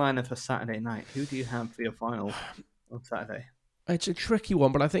headliner for Saturday night? Who do you have for your final on Saturday? It's a tricky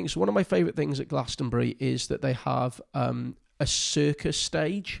one, but I think one of my favourite things at Glastonbury is that they have a circus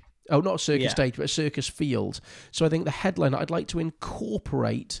stage. Oh, not a circus stage, but a circus field. So I think the headliner, I'd like to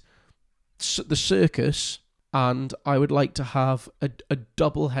incorporate the circus, and I would like to have a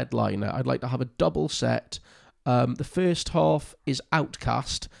double headliner. I'd like to have a double set. The first half is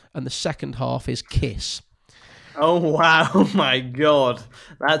Outkast, and the second half is Kiss. Oh wow! Oh my god!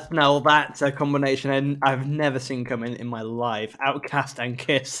 That's a combination I've never seen come in my life. Outkast and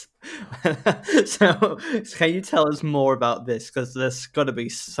Kiss. So can you tell us more about this? Because there's got to be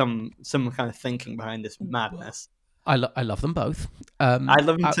some kind of thinking behind this madness. I love them both. I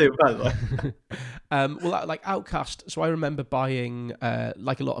love them too, by the way. Well, like Outkast. So I remember buying,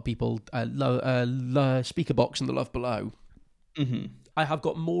 like a lot of people, Speakerbox and The Love Below. Mm-hmm. I have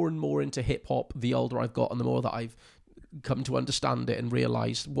got more and more into hip hop the older I've got, and the more that I've come to understand it and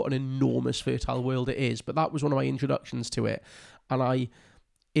realise what an enormous fertile world it is. But that was one of my introductions to it, and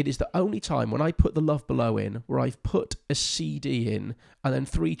it is the only time when I put The Love Below in where I've put a CD in and then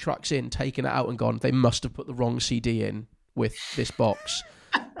 3 tracks in, taken it out and gone, they must have put the wrong CD in with this box,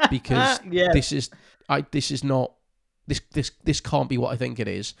 because this can't be what I think it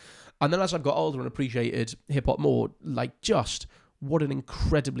is. And then as I've got older and appreciated hip hop more, like just what an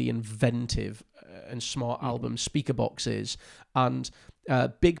incredibly inventive and smart album Speakerbox is. And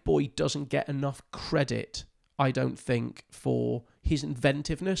Big Boy doesn't get enough credit, I don't think, for his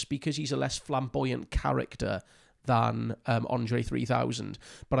inventiveness, because he's a less flamboyant character than Andre 3000.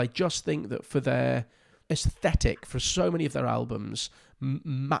 But I just think that for their aesthetic, for so many of their albums,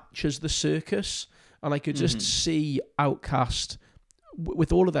 matches the circus. And I could just see Outkast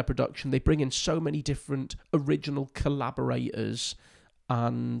with all of their production, they bring in so many different original collaborators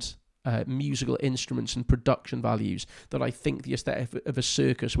and musical instruments and production values that I think the aesthetic of a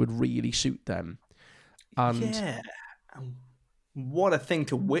circus would really suit them. And Yeah. What a thing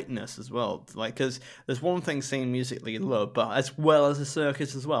to witness as well. Like, because there's one thing seeing musically love, but as well as a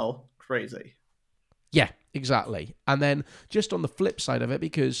circus as well, crazy. yeah, exactly. And then just on the flip side of it,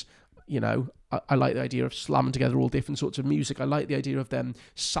 because, I like the idea of slamming together all different sorts of music. I like the idea of them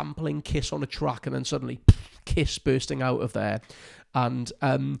sampling Kiss on a track and then suddenly Kiss bursting out of there. And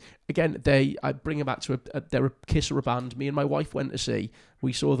again, I bring it back to they're a Kiss or a band me and my wife went to see.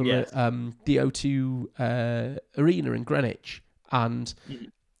 We saw them at the O2 Arena in Greenwich. And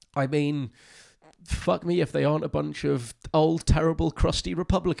I mean, fuck me if they aren't a bunch of old, terrible, crusty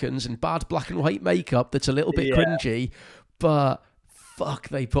Republicans in bad black and white makeup that's a little bit cringy, but fuck,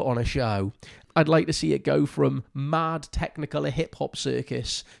 they put on a show. I'd like to see it go from mad technicolor hip-hop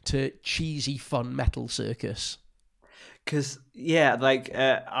circus to cheesy fun metal circus. Because,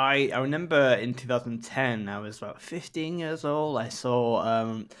 I remember in 2010, I was about 15 years old. I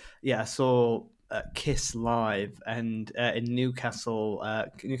saw Kiss live and in Newcastle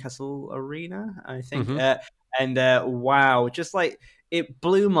Arena, I think. Wow, just like it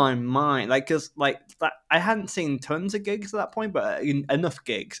blew my mind. Like, because I hadn't seen tons of gigs at that point, but enough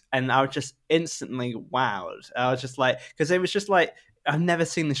gigs, and I was just instantly wowed. I was just like, because it was just like, I've never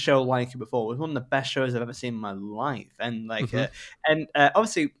seen the show like it before. It was one of the best shows I've ever seen in my life, and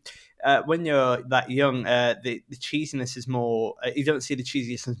obviously, when you're that young, the cheesiness is more. You don't see the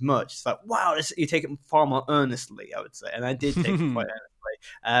cheesiness as much. It's like, wow, you take it far more earnestly, I would say, and I did take it quite earnestly.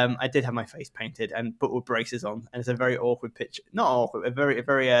 I did have my face painted but with braces on, and it's a very awkward picture. Not awkward, a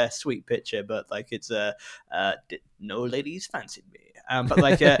very sweet picture, but like it's no ladies fancied me. But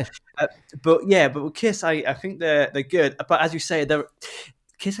with Kiss, I think they're good. But as you say,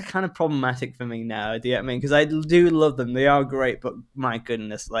 Kiss are kind of problematic for me now. Do you know what I mean? Because I do love them; they are great. But my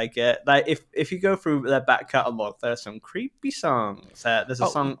goodness, if you go through their back catalogue, there are some creepy songs. There's a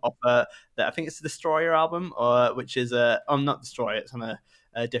song off that I think it's the Destroyer album, which is not Destroyer. It's on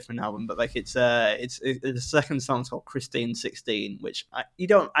a different album, but it's the second song's called Christine 16, which I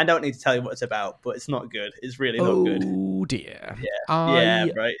don't need to tell you what it's about, but it's not good. It's really not good. Oh dear. Yeah,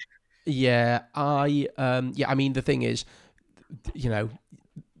 right. Yeah, I mean, the thing is,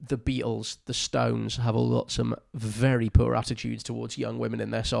 the Beatles, the Stones have all got some very poor attitudes towards young women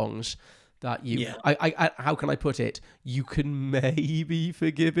in their songs. That how can I put it? You can maybe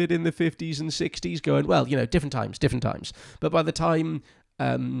forgive it in the 50s and 60s, going, well, different times. But by the time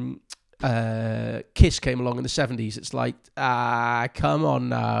Kiss came along in the 70s, it's like, come on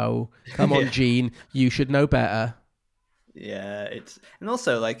now. Come on, Gene. You should know better. Yeah, and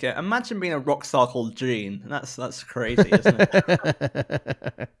also imagine being a rock star called Gene. That's crazy, isn't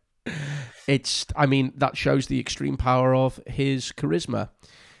it? That shows the extreme power of his charisma.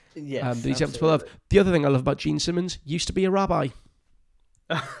 Yes, he's able to pull off. The other thing I love about Gene Simmons, used to be a rabbi.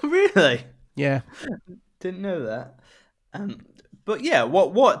 Really? Yeah. Didn't know that. But yeah,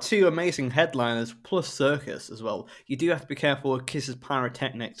 what two amazing headliners plus circus as well. You do have to be careful with Kiss's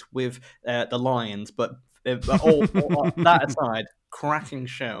pyrotechnics with the lions, but all that aside, cracking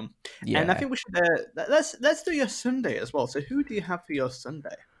show. Yeah. And I think we should let's do your Sunday as well. So who do you have for your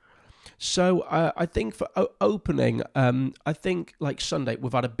Sunday? So I think for opening, I think Sunday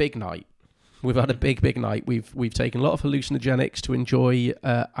we've had a big night. We've had a big night. We've taken a lot of hallucinogenics to enjoy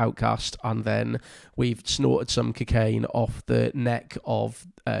Outcast, and then we've snorted some cocaine off the neck of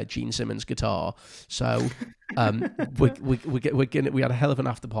Gene Simmons' guitar. So we had a hell of an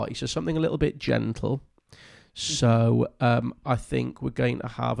after party. So something a little bit gentle. So I think we're going to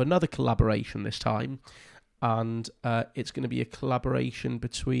have another collaboration this time, and it's going to be a collaboration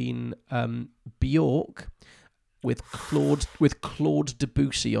between Bjork with Claude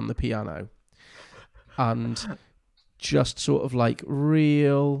Debussy on the piano, and just sort of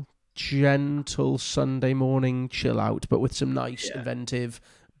real gentle Sunday morning chill out, but with some nice inventive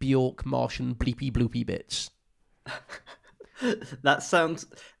Bjork Martian bleepy bloopy bits. That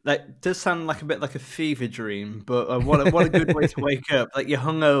does sound like a bit like a fever dream, but what a good way to wake up. You're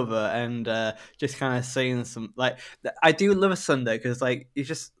hungover and just kind of seeing some I do love a Sunday because you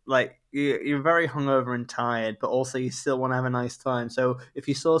just you're very hungover and tired, but also you still want to have a nice time. So if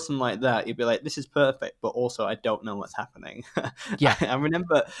you saw something like that, you'd be like, "This is perfect," but also I don't know what's happening. Yeah, I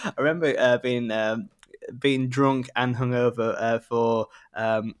remember being drunk and hungover for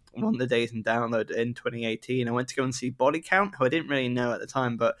one of the days in Download in 2018. I went to go and see Body Count, who I didn't really know at the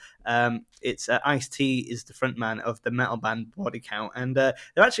time, but it's Ice-T is the frontman of the metal band Body Count, and they're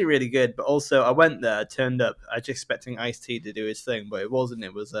actually really good. But also, I went there, turned up, I was expecting Ice-T to do his thing, but it wasn't.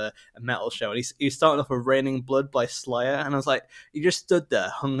 It was a metal show, and he started off with Raining Blood by Slayer, and I was like, he just stood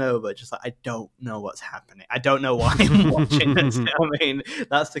there, hungover, just like, I don't know what's happening. I don't know why I'm watching this. I mean,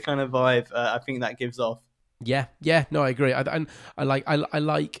 that's the kind of vibe I think that gives off. Yeah, no, I agree. I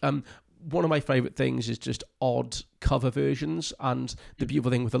like one of my favorite things is just odd cover versions, and the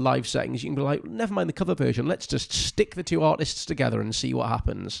beautiful thing with the live settings, you can be like, never mind the cover version, let's just stick the two artists together and see what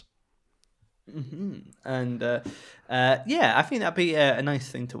happens. Mm-hmm. And I think that'd be a nice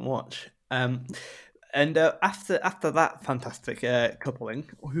thing to watch. And after that fantastic coupling,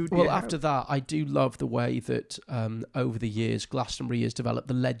 who do you have? After that, I do love the way that over the years, Glastonbury has developed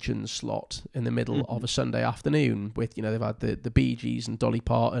the Legends slot in the middle of a Sunday afternoon with, they've had the Bee Gees and Dolly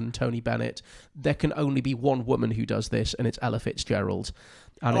Parton, Tony Bennett. There can only be one woman who does this, and it's Ella Fitzgerald.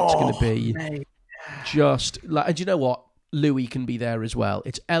 And it's going to be just like, and you know what? Louis can be there as well.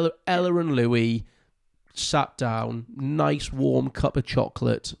 It's Ella and Louis sat down, nice warm cup of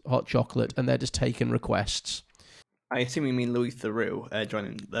hot chocolate, and they're just taking requests. I assume you mean Louis Theroux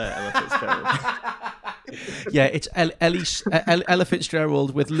joining Ella Fitzgerald. Yeah, it's Ella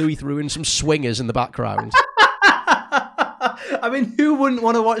Fitzgerald with Louis Theroux and some swingers in the background. I mean, who wouldn't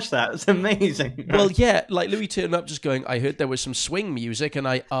want to watch that? It's amazing. Well, yeah, like Louis turned up just going, I heard there was some swing music, and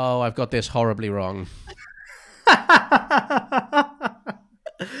I've got this horribly wrong.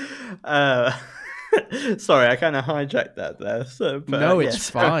 Sorry, I kind of hijacked that there. It's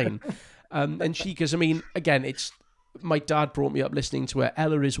fine. And she, because I mean, again, it's my dad brought me up listening to her.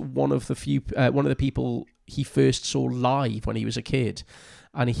 Ella is one of the people he first saw live when he was a kid,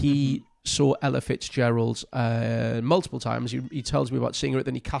 and he saw Ella Fitzgerald multiple times. He tells me about seeing her at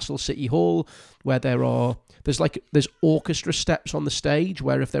the Newcastle City Hall, where there's orchestra steps on the stage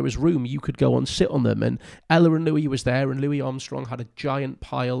where if there was room you could go and sit on them, and Ella and Louis was there, and Louis Armstrong had a giant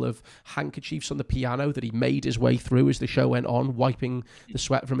pile of handkerchiefs on the piano that he made his way through as the show went on, wiping the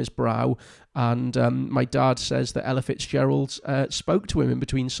sweat from his brow. And my dad says that Ella Fitzgerald spoke to him in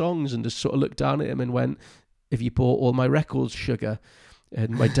between songs and just sort of looked down at him and went, "Have you bought all my records, sugar?"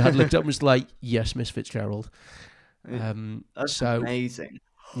 And my dad looked up and was like, "Yes, Miss Fitzgerald." That's amazing.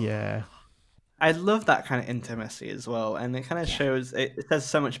 Yeah. I love that kind of intimacy as well. And it kind of shows, it says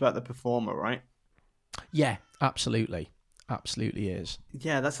so much about the performer, right? Yeah, absolutely. Absolutely is.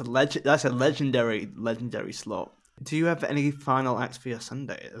 Yeah, that's a legendary slot. Do you have any final acts for your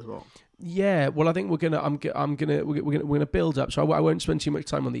Sunday as well? Yeah, well, I think we're gonna build up. So I won't spend too much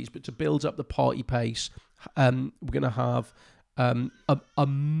time on these, but to build up the party pace, we're gonna have a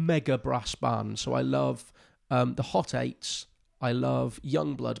mega brass band. So I love the Hot Eights, I love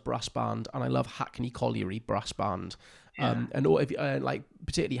Youngblood brass band, and I love Hackney Colliery brass band. Yeah. Like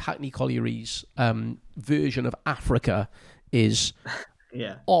particularly Hackney Colliery's version of Africa is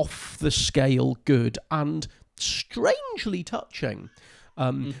off the scale good and strangely touching.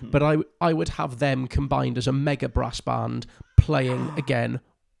 But I would have them combined as a mega brass band playing again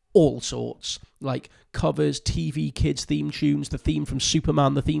all sorts, like covers, TV kids theme tunes, the theme from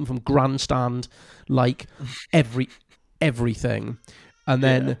Superman, the theme from Grandstand, like everything. And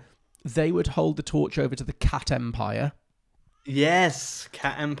then they would hold the torch over to the Cat Empire. Yes,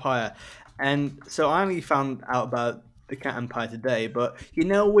 Cat Empire. And so I only found out about the Cat Empire today, but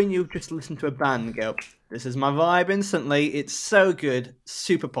when you just listen to a band and go, this is my vibe instantly, it's so good,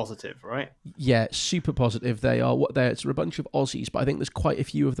 super positive, right? Yeah, super positive. It's a bunch of Aussies, but I think there's quite a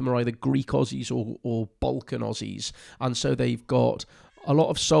few of them are either Greek Aussies or Balkan Aussies, and so they've got a lot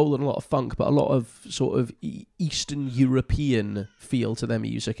of soul and a lot of funk, but a lot of sort of Eastern European feel to their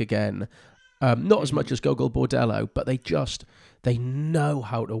music again. Not as much as Gogol Bordello, but they know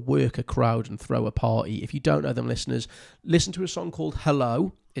how to work a crowd and throw a party. If you don't know them, listeners, listen to a song called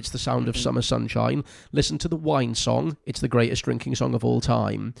Hello. It's the sound of summer sunshine. Listen to the Wine Song. It's the greatest drinking song of all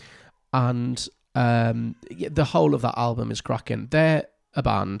time. And the whole of that album is cracking. They're a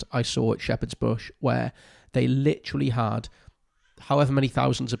band I saw at Shepherd's Bush where they literally had however many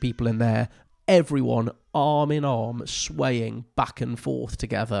thousands of people in there, everyone arm in arm swaying back and forth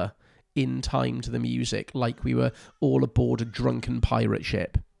together in time to the music, like we were all aboard a drunken pirate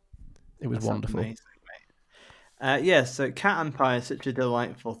ship. It was wonderful. Amazing, mate. So Cat Empire is such a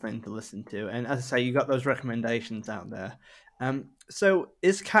delightful thing to listen to, and as I say, you got those recommendations out there. So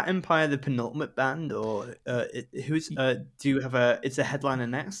is Cat Empire the penultimate band, or is the headliner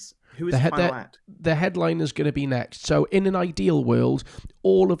next? Who is the final act? The headliner is going to be next. So in an ideal world,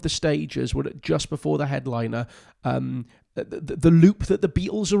 all of the stages would just before the headliner the loop that the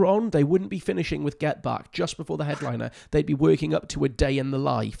Beatles are on. They wouldn't be finishing with Get Back just before the headliner. They'd be working up to A Day in the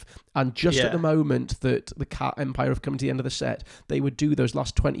Life. And just at the moment that the Cat Empire have come to the end of the set, they would do those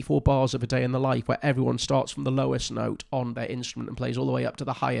last 24 bars of A Day in the Life where everyone starts from the lowest note on their instrument and plays all the way up to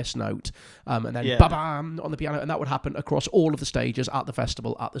the highest note. And then ba-bam on the piano. And that would happen across all of the stages at the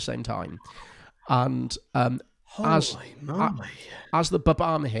festival at the same time. And as the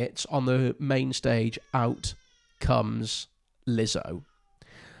ba-bam hits on the main stage, out comes Lizzo.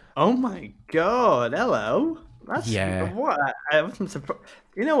 Oh my god! Hello. That's what I wasn't surprised.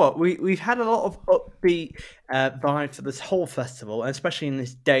 You know what? We've had a lot of upbeat vibes for this whole festival, and especially in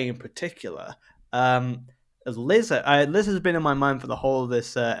this day in particular. Lizzo's been in my mind for the whole of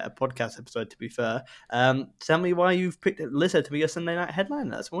this podcast episode. To be fair, tell me why you've picked Lizzo to be your Sunday night headliner.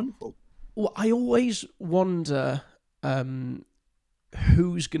 That's wonderful. Well, I always wonder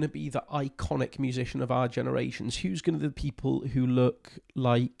who's going to be the iconic musician of our generations. Who's going to be the people who look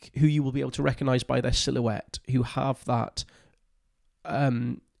like, who you will be able to recognise by their silhouette, who have that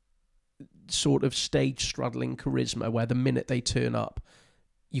sort of stage-straddling charisma where the minute they turn up,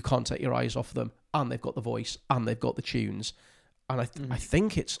 you can't take your eyes off them, and they've got the voice, and they've got the tunes. And I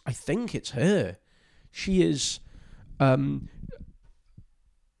think it's her. She is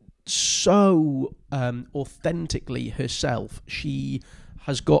so authentically herself. She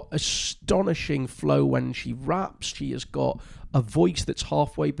has got astonishing flow when she raps. She has got a voice that's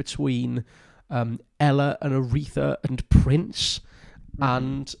halfway between Ella and Aretha and Prince.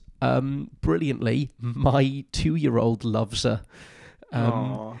 And brilliantly, my 2-year-old loves her.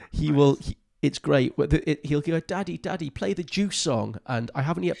 It's great. He'll go, Daddy, play the Juice song. And I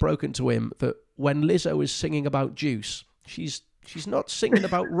haven't yet broken to him that when Lizzo is singing about juice, she's not singing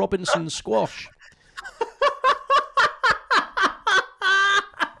about Robinson squash.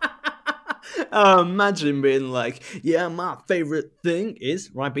 Oh, imagine being like, yeah, my favourite thing is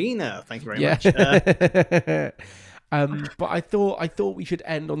Ribena. Thank you very much. But I thought we should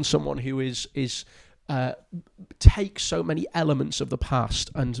end on someone who takes so many elements of the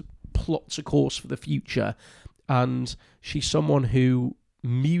past and plots a course for the future. And she's someone who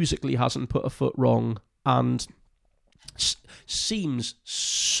musically hasn't put a foot wrong and seems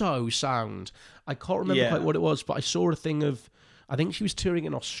so sound. I can't remember quite what it was, but I saw a thing of, I think she was touring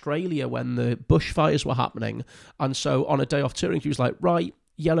in Australia when the bushfires were happening, and so on a day off touring she was like, right,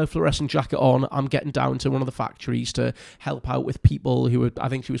 yellow fluorescent jacket on, I'm getting down to one of the factories to help out with people who were, I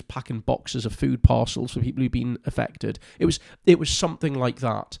think she was packing boxes of food parcels for people who'd been affected. It was something like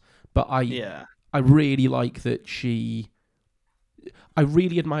that. But I really like that I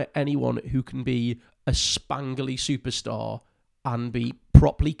really admire anyone who can be a spangly superstar and be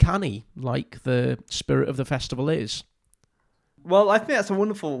properly canny, like the spirit of the festival is. Well, I think that's a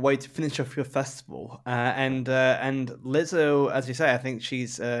wonderful way to finish off your festival. And Lizzo, as you say, I think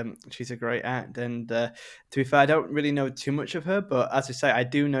she's a great act. And to be fair, I don't really know too much of her, but as you say, I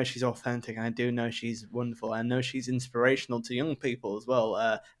do know she's authentic, and I do know she's wonderful. I know she's inspirational to young people as well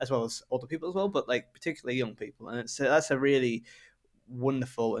as older people as well, but like particularly young people. And that's a really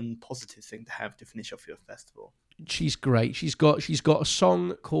wonderful and positive thing to have to finish off your festival. She's great. She's got a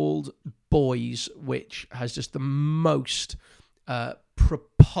song called Boys, which has just the most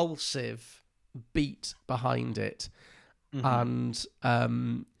propulsive beat behind it. And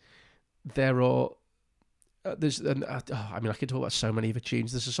there are I could talk about so many of her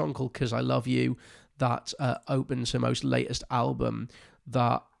tunes. There's a song called 'Cause I Love You that opens her most latest album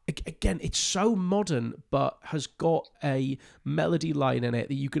that, again, it's so modern, but has got a melody line in it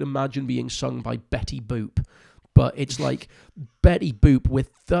that you could imagine being sung by Betty Boop. But it's like Betty Boop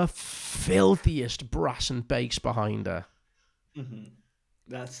with the filthiest brass and bass behind her.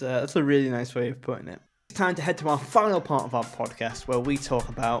 That's a really nice way of putting it. It's time to head to our final part of our podcast where we talk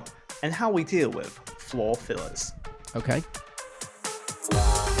about and how we deal with floor fillers. Okay.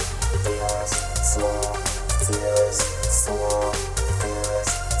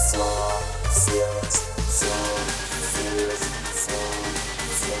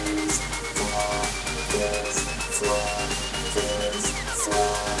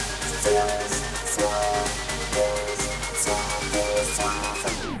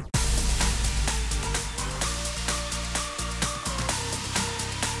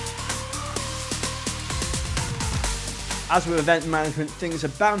 As with event management, things are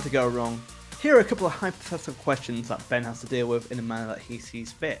bound to go wrong. Here are a couple of hypothetical questions that Ben has to deal with in a manner that he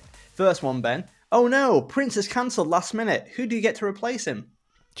sees fit. First one, Ben. Oh no, Prince is cancelled last minute. Who do you get to replace him?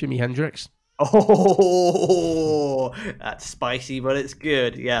 Jimi Hendrix. Oh, that's spicy, but it's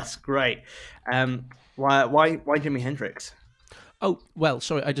good. Yes, great. Why Jimi Hendrix? Oh, well,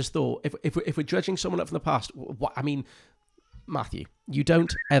 sorry, I just thought, if we're judging someone up from the past, Matthew, you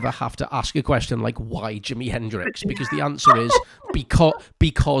don't ever have to ask a question like, why Jimi Hendrix? Because the answer is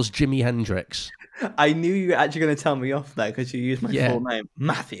because Jimi Hendrix. I knew you were actually going to tell me off there because you used my Yeah. full name,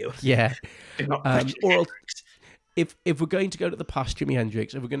 Matthew. Yeah. Do not question Or Hendrix. if we're going to go to the past, Jimi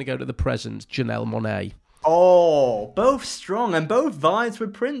Hendrix, if we're going to go to the present, Janelle Monáe. Oh, both strong and both vibes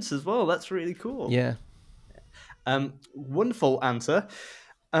with Prince as well. That's really cool. Yeah. Wonderful answer.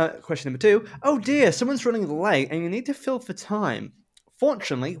 Question number 2. Oh dear, someone's running late and you need to fill for time.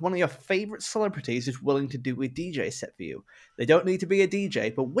 Fortunately, one of your favourite celebrities is willing to do a DJ set for you. They don't need to be a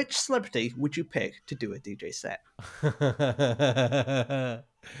DJ, but which celebrity would you pick to do a DJ set?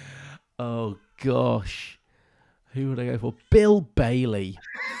 Oh, gosh. Who would I go for? Bill Bailey.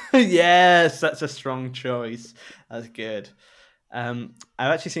 Yes, that's a strong choice. That's good. I've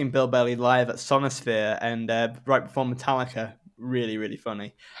actually seen Bill Bailey live at Sonosphere and right before Metallica. Really, really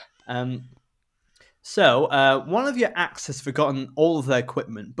funny. So, one of your acts has forgotten all of their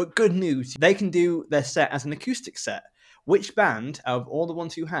equipment, but good news, they can do their set as an acoustic set. Which band, out of all the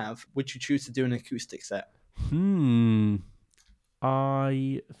ones you have, would you choose to do an acoustic set?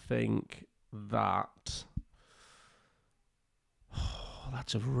 I think that... Oh,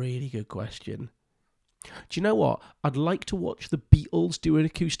 that's a really good question. Do you know what? I'd like to watch the Beatles do an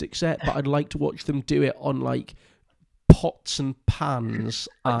acoustic set, but I'd like to watch them do it on, like, pots and pans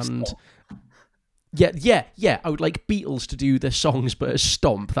and... Yeah. I would like Beatles to do their songs, but as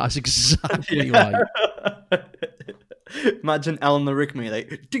Stomp. That's exactly right. Imagine Eleanor Rigby,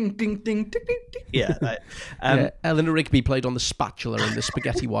 like ding, ding, ding, ding, ding, ding. Yeah. Right. Eleanor Rigby played on the spatula and the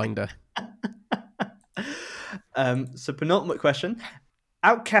spaghetti winder. So penultimate question.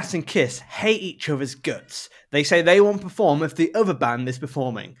 Outkast and Kiss hate each other's guts. They say they won't perform if the other band is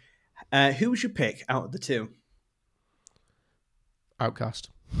performing. Who would you pick out of the two? Outkast.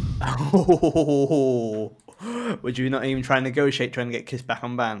 Oh, would you not even try and negotiate trying to get Kiss back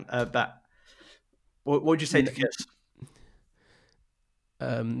on band? Back. What would you say to Kiss?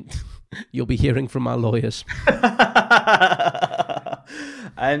 You'll be hearing from our lawyers.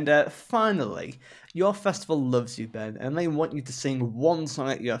 And finally, your festival loves you, Ben, and they want you to sing one song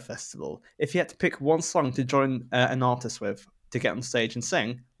at your festival. If you had to pick one song to join an artist with to get on stage and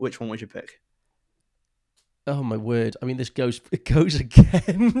sing, which one would you pick? Oh my word! I mean, it goes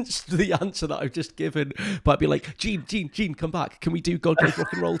against the answer that I've just given. But I'd be like, Gene, come back. Can we do God Gave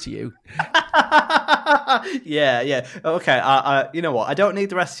Rock and Roll to You? Yeah. Okay. You know what? I don't need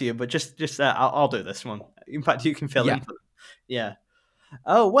the rest of you, but just I'll do this one. In fact, you can fill in. Yeah.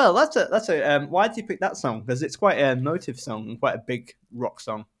 Oh well, that's a. Why did you pick that song? Because it's quite a motive song and quite a big rock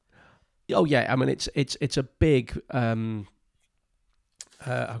song. Oh yeah, I mean it's a big.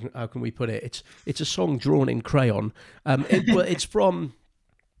 How can we put it? It's a song drawn in crayon. It's from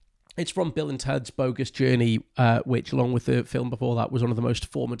Bill and Ted's Bogus Journey, which, along with the film before that, was one of the most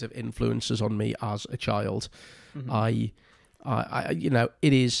formative influences on me as a child. Mm-hmm. I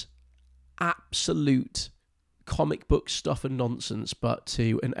it is absolute comic book stuff and nonsense, but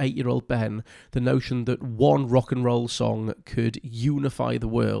to an 8-year-old Ben, the notion that one rock and roll song could unify the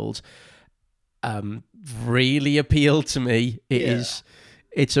world really appealed to me. It's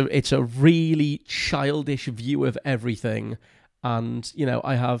a really childish view of everything, and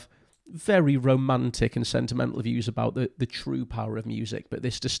I have very romantic and sentimental views about the true power of music, but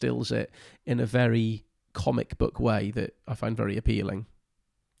this distills it in a very comic book way that I find very appealing.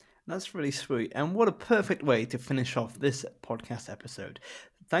 That's really sweet, and what a perfect way to finish off this podcast episode.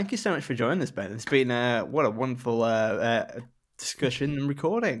 Thank you so much for joining us, Ben. It's been what a wonderful discussion and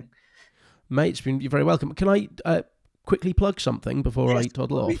recording. Mate, you're very welcome. Can I quickly plug something before I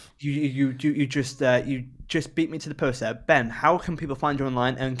toddle off? You just beat me to the post there. Ben, how can people find you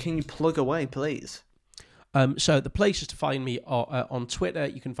online, and can you plug away, please? So the places to find me are on Twitter.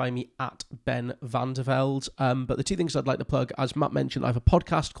 You can find me at Ben Vanderveld. But the two things I'd like to plug, as Matt mentioned, I have a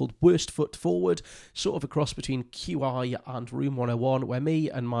podcast called Worst Foot Forward, sort of a cross between QI and Room 101, where me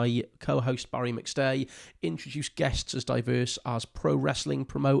and my co-host Barry McStay introduce guests as diverse as pro wrestling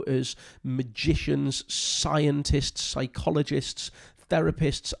promoters, magicians, scientists, psychologists,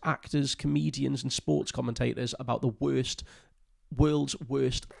 therapists, actors, comedians, and sports commentators about the world's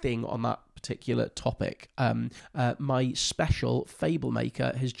worst thing on that particular topic. My special Fable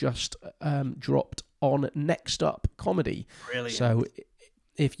Maker has just dropped on Next Up Comedy. Brilliant. So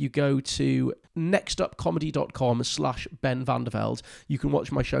if you go to nextupcomedy.com/Ben Vanderveld, you can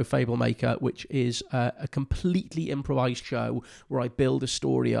watch my show Fable Maker, which is a completely improvised show where I build a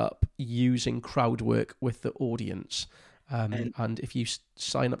story up using crowd work with the audience. And if you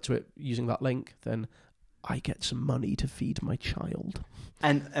sign up to it using that link, then I get some money to feed my child.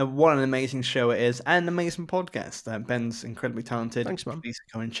 And what an amazing show it is, and an amazing podcast. Ben's incredibly talented. Thanks, man. Please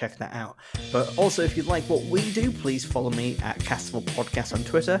go and check that out. But also, if you'd like what we do, please follow me at Castable Podcast on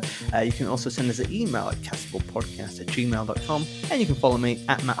Twitter. You can also send us an email at castablepodcast@gmail.com, and you can follow me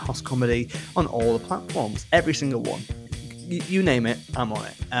at Matt Hoss Comedy on all the platforms, every single one. You name it, I'm on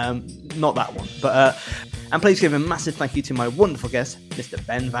it. Not that one, but and please give a massive thank you to my wonderful guest, Mr.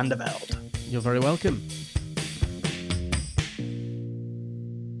 Ben van der Velde. You're very welcome.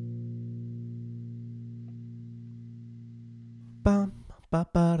 Bam ba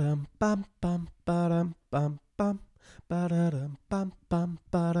ba dum bam bam ba dum bam bam ba da dum bam bam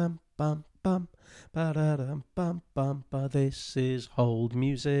ba dum bam bam ba da dum bam bam ba. This is hold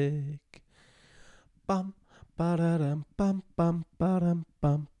music. Bam ba da dum bam bam ba dum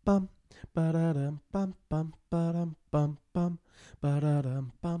bam bam ba da dum bam bam ba dum bam bam ba da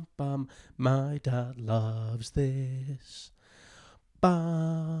dum bam bam. My dad loves this.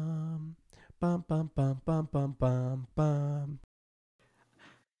 Bam bam bam bam bam bam bam bam.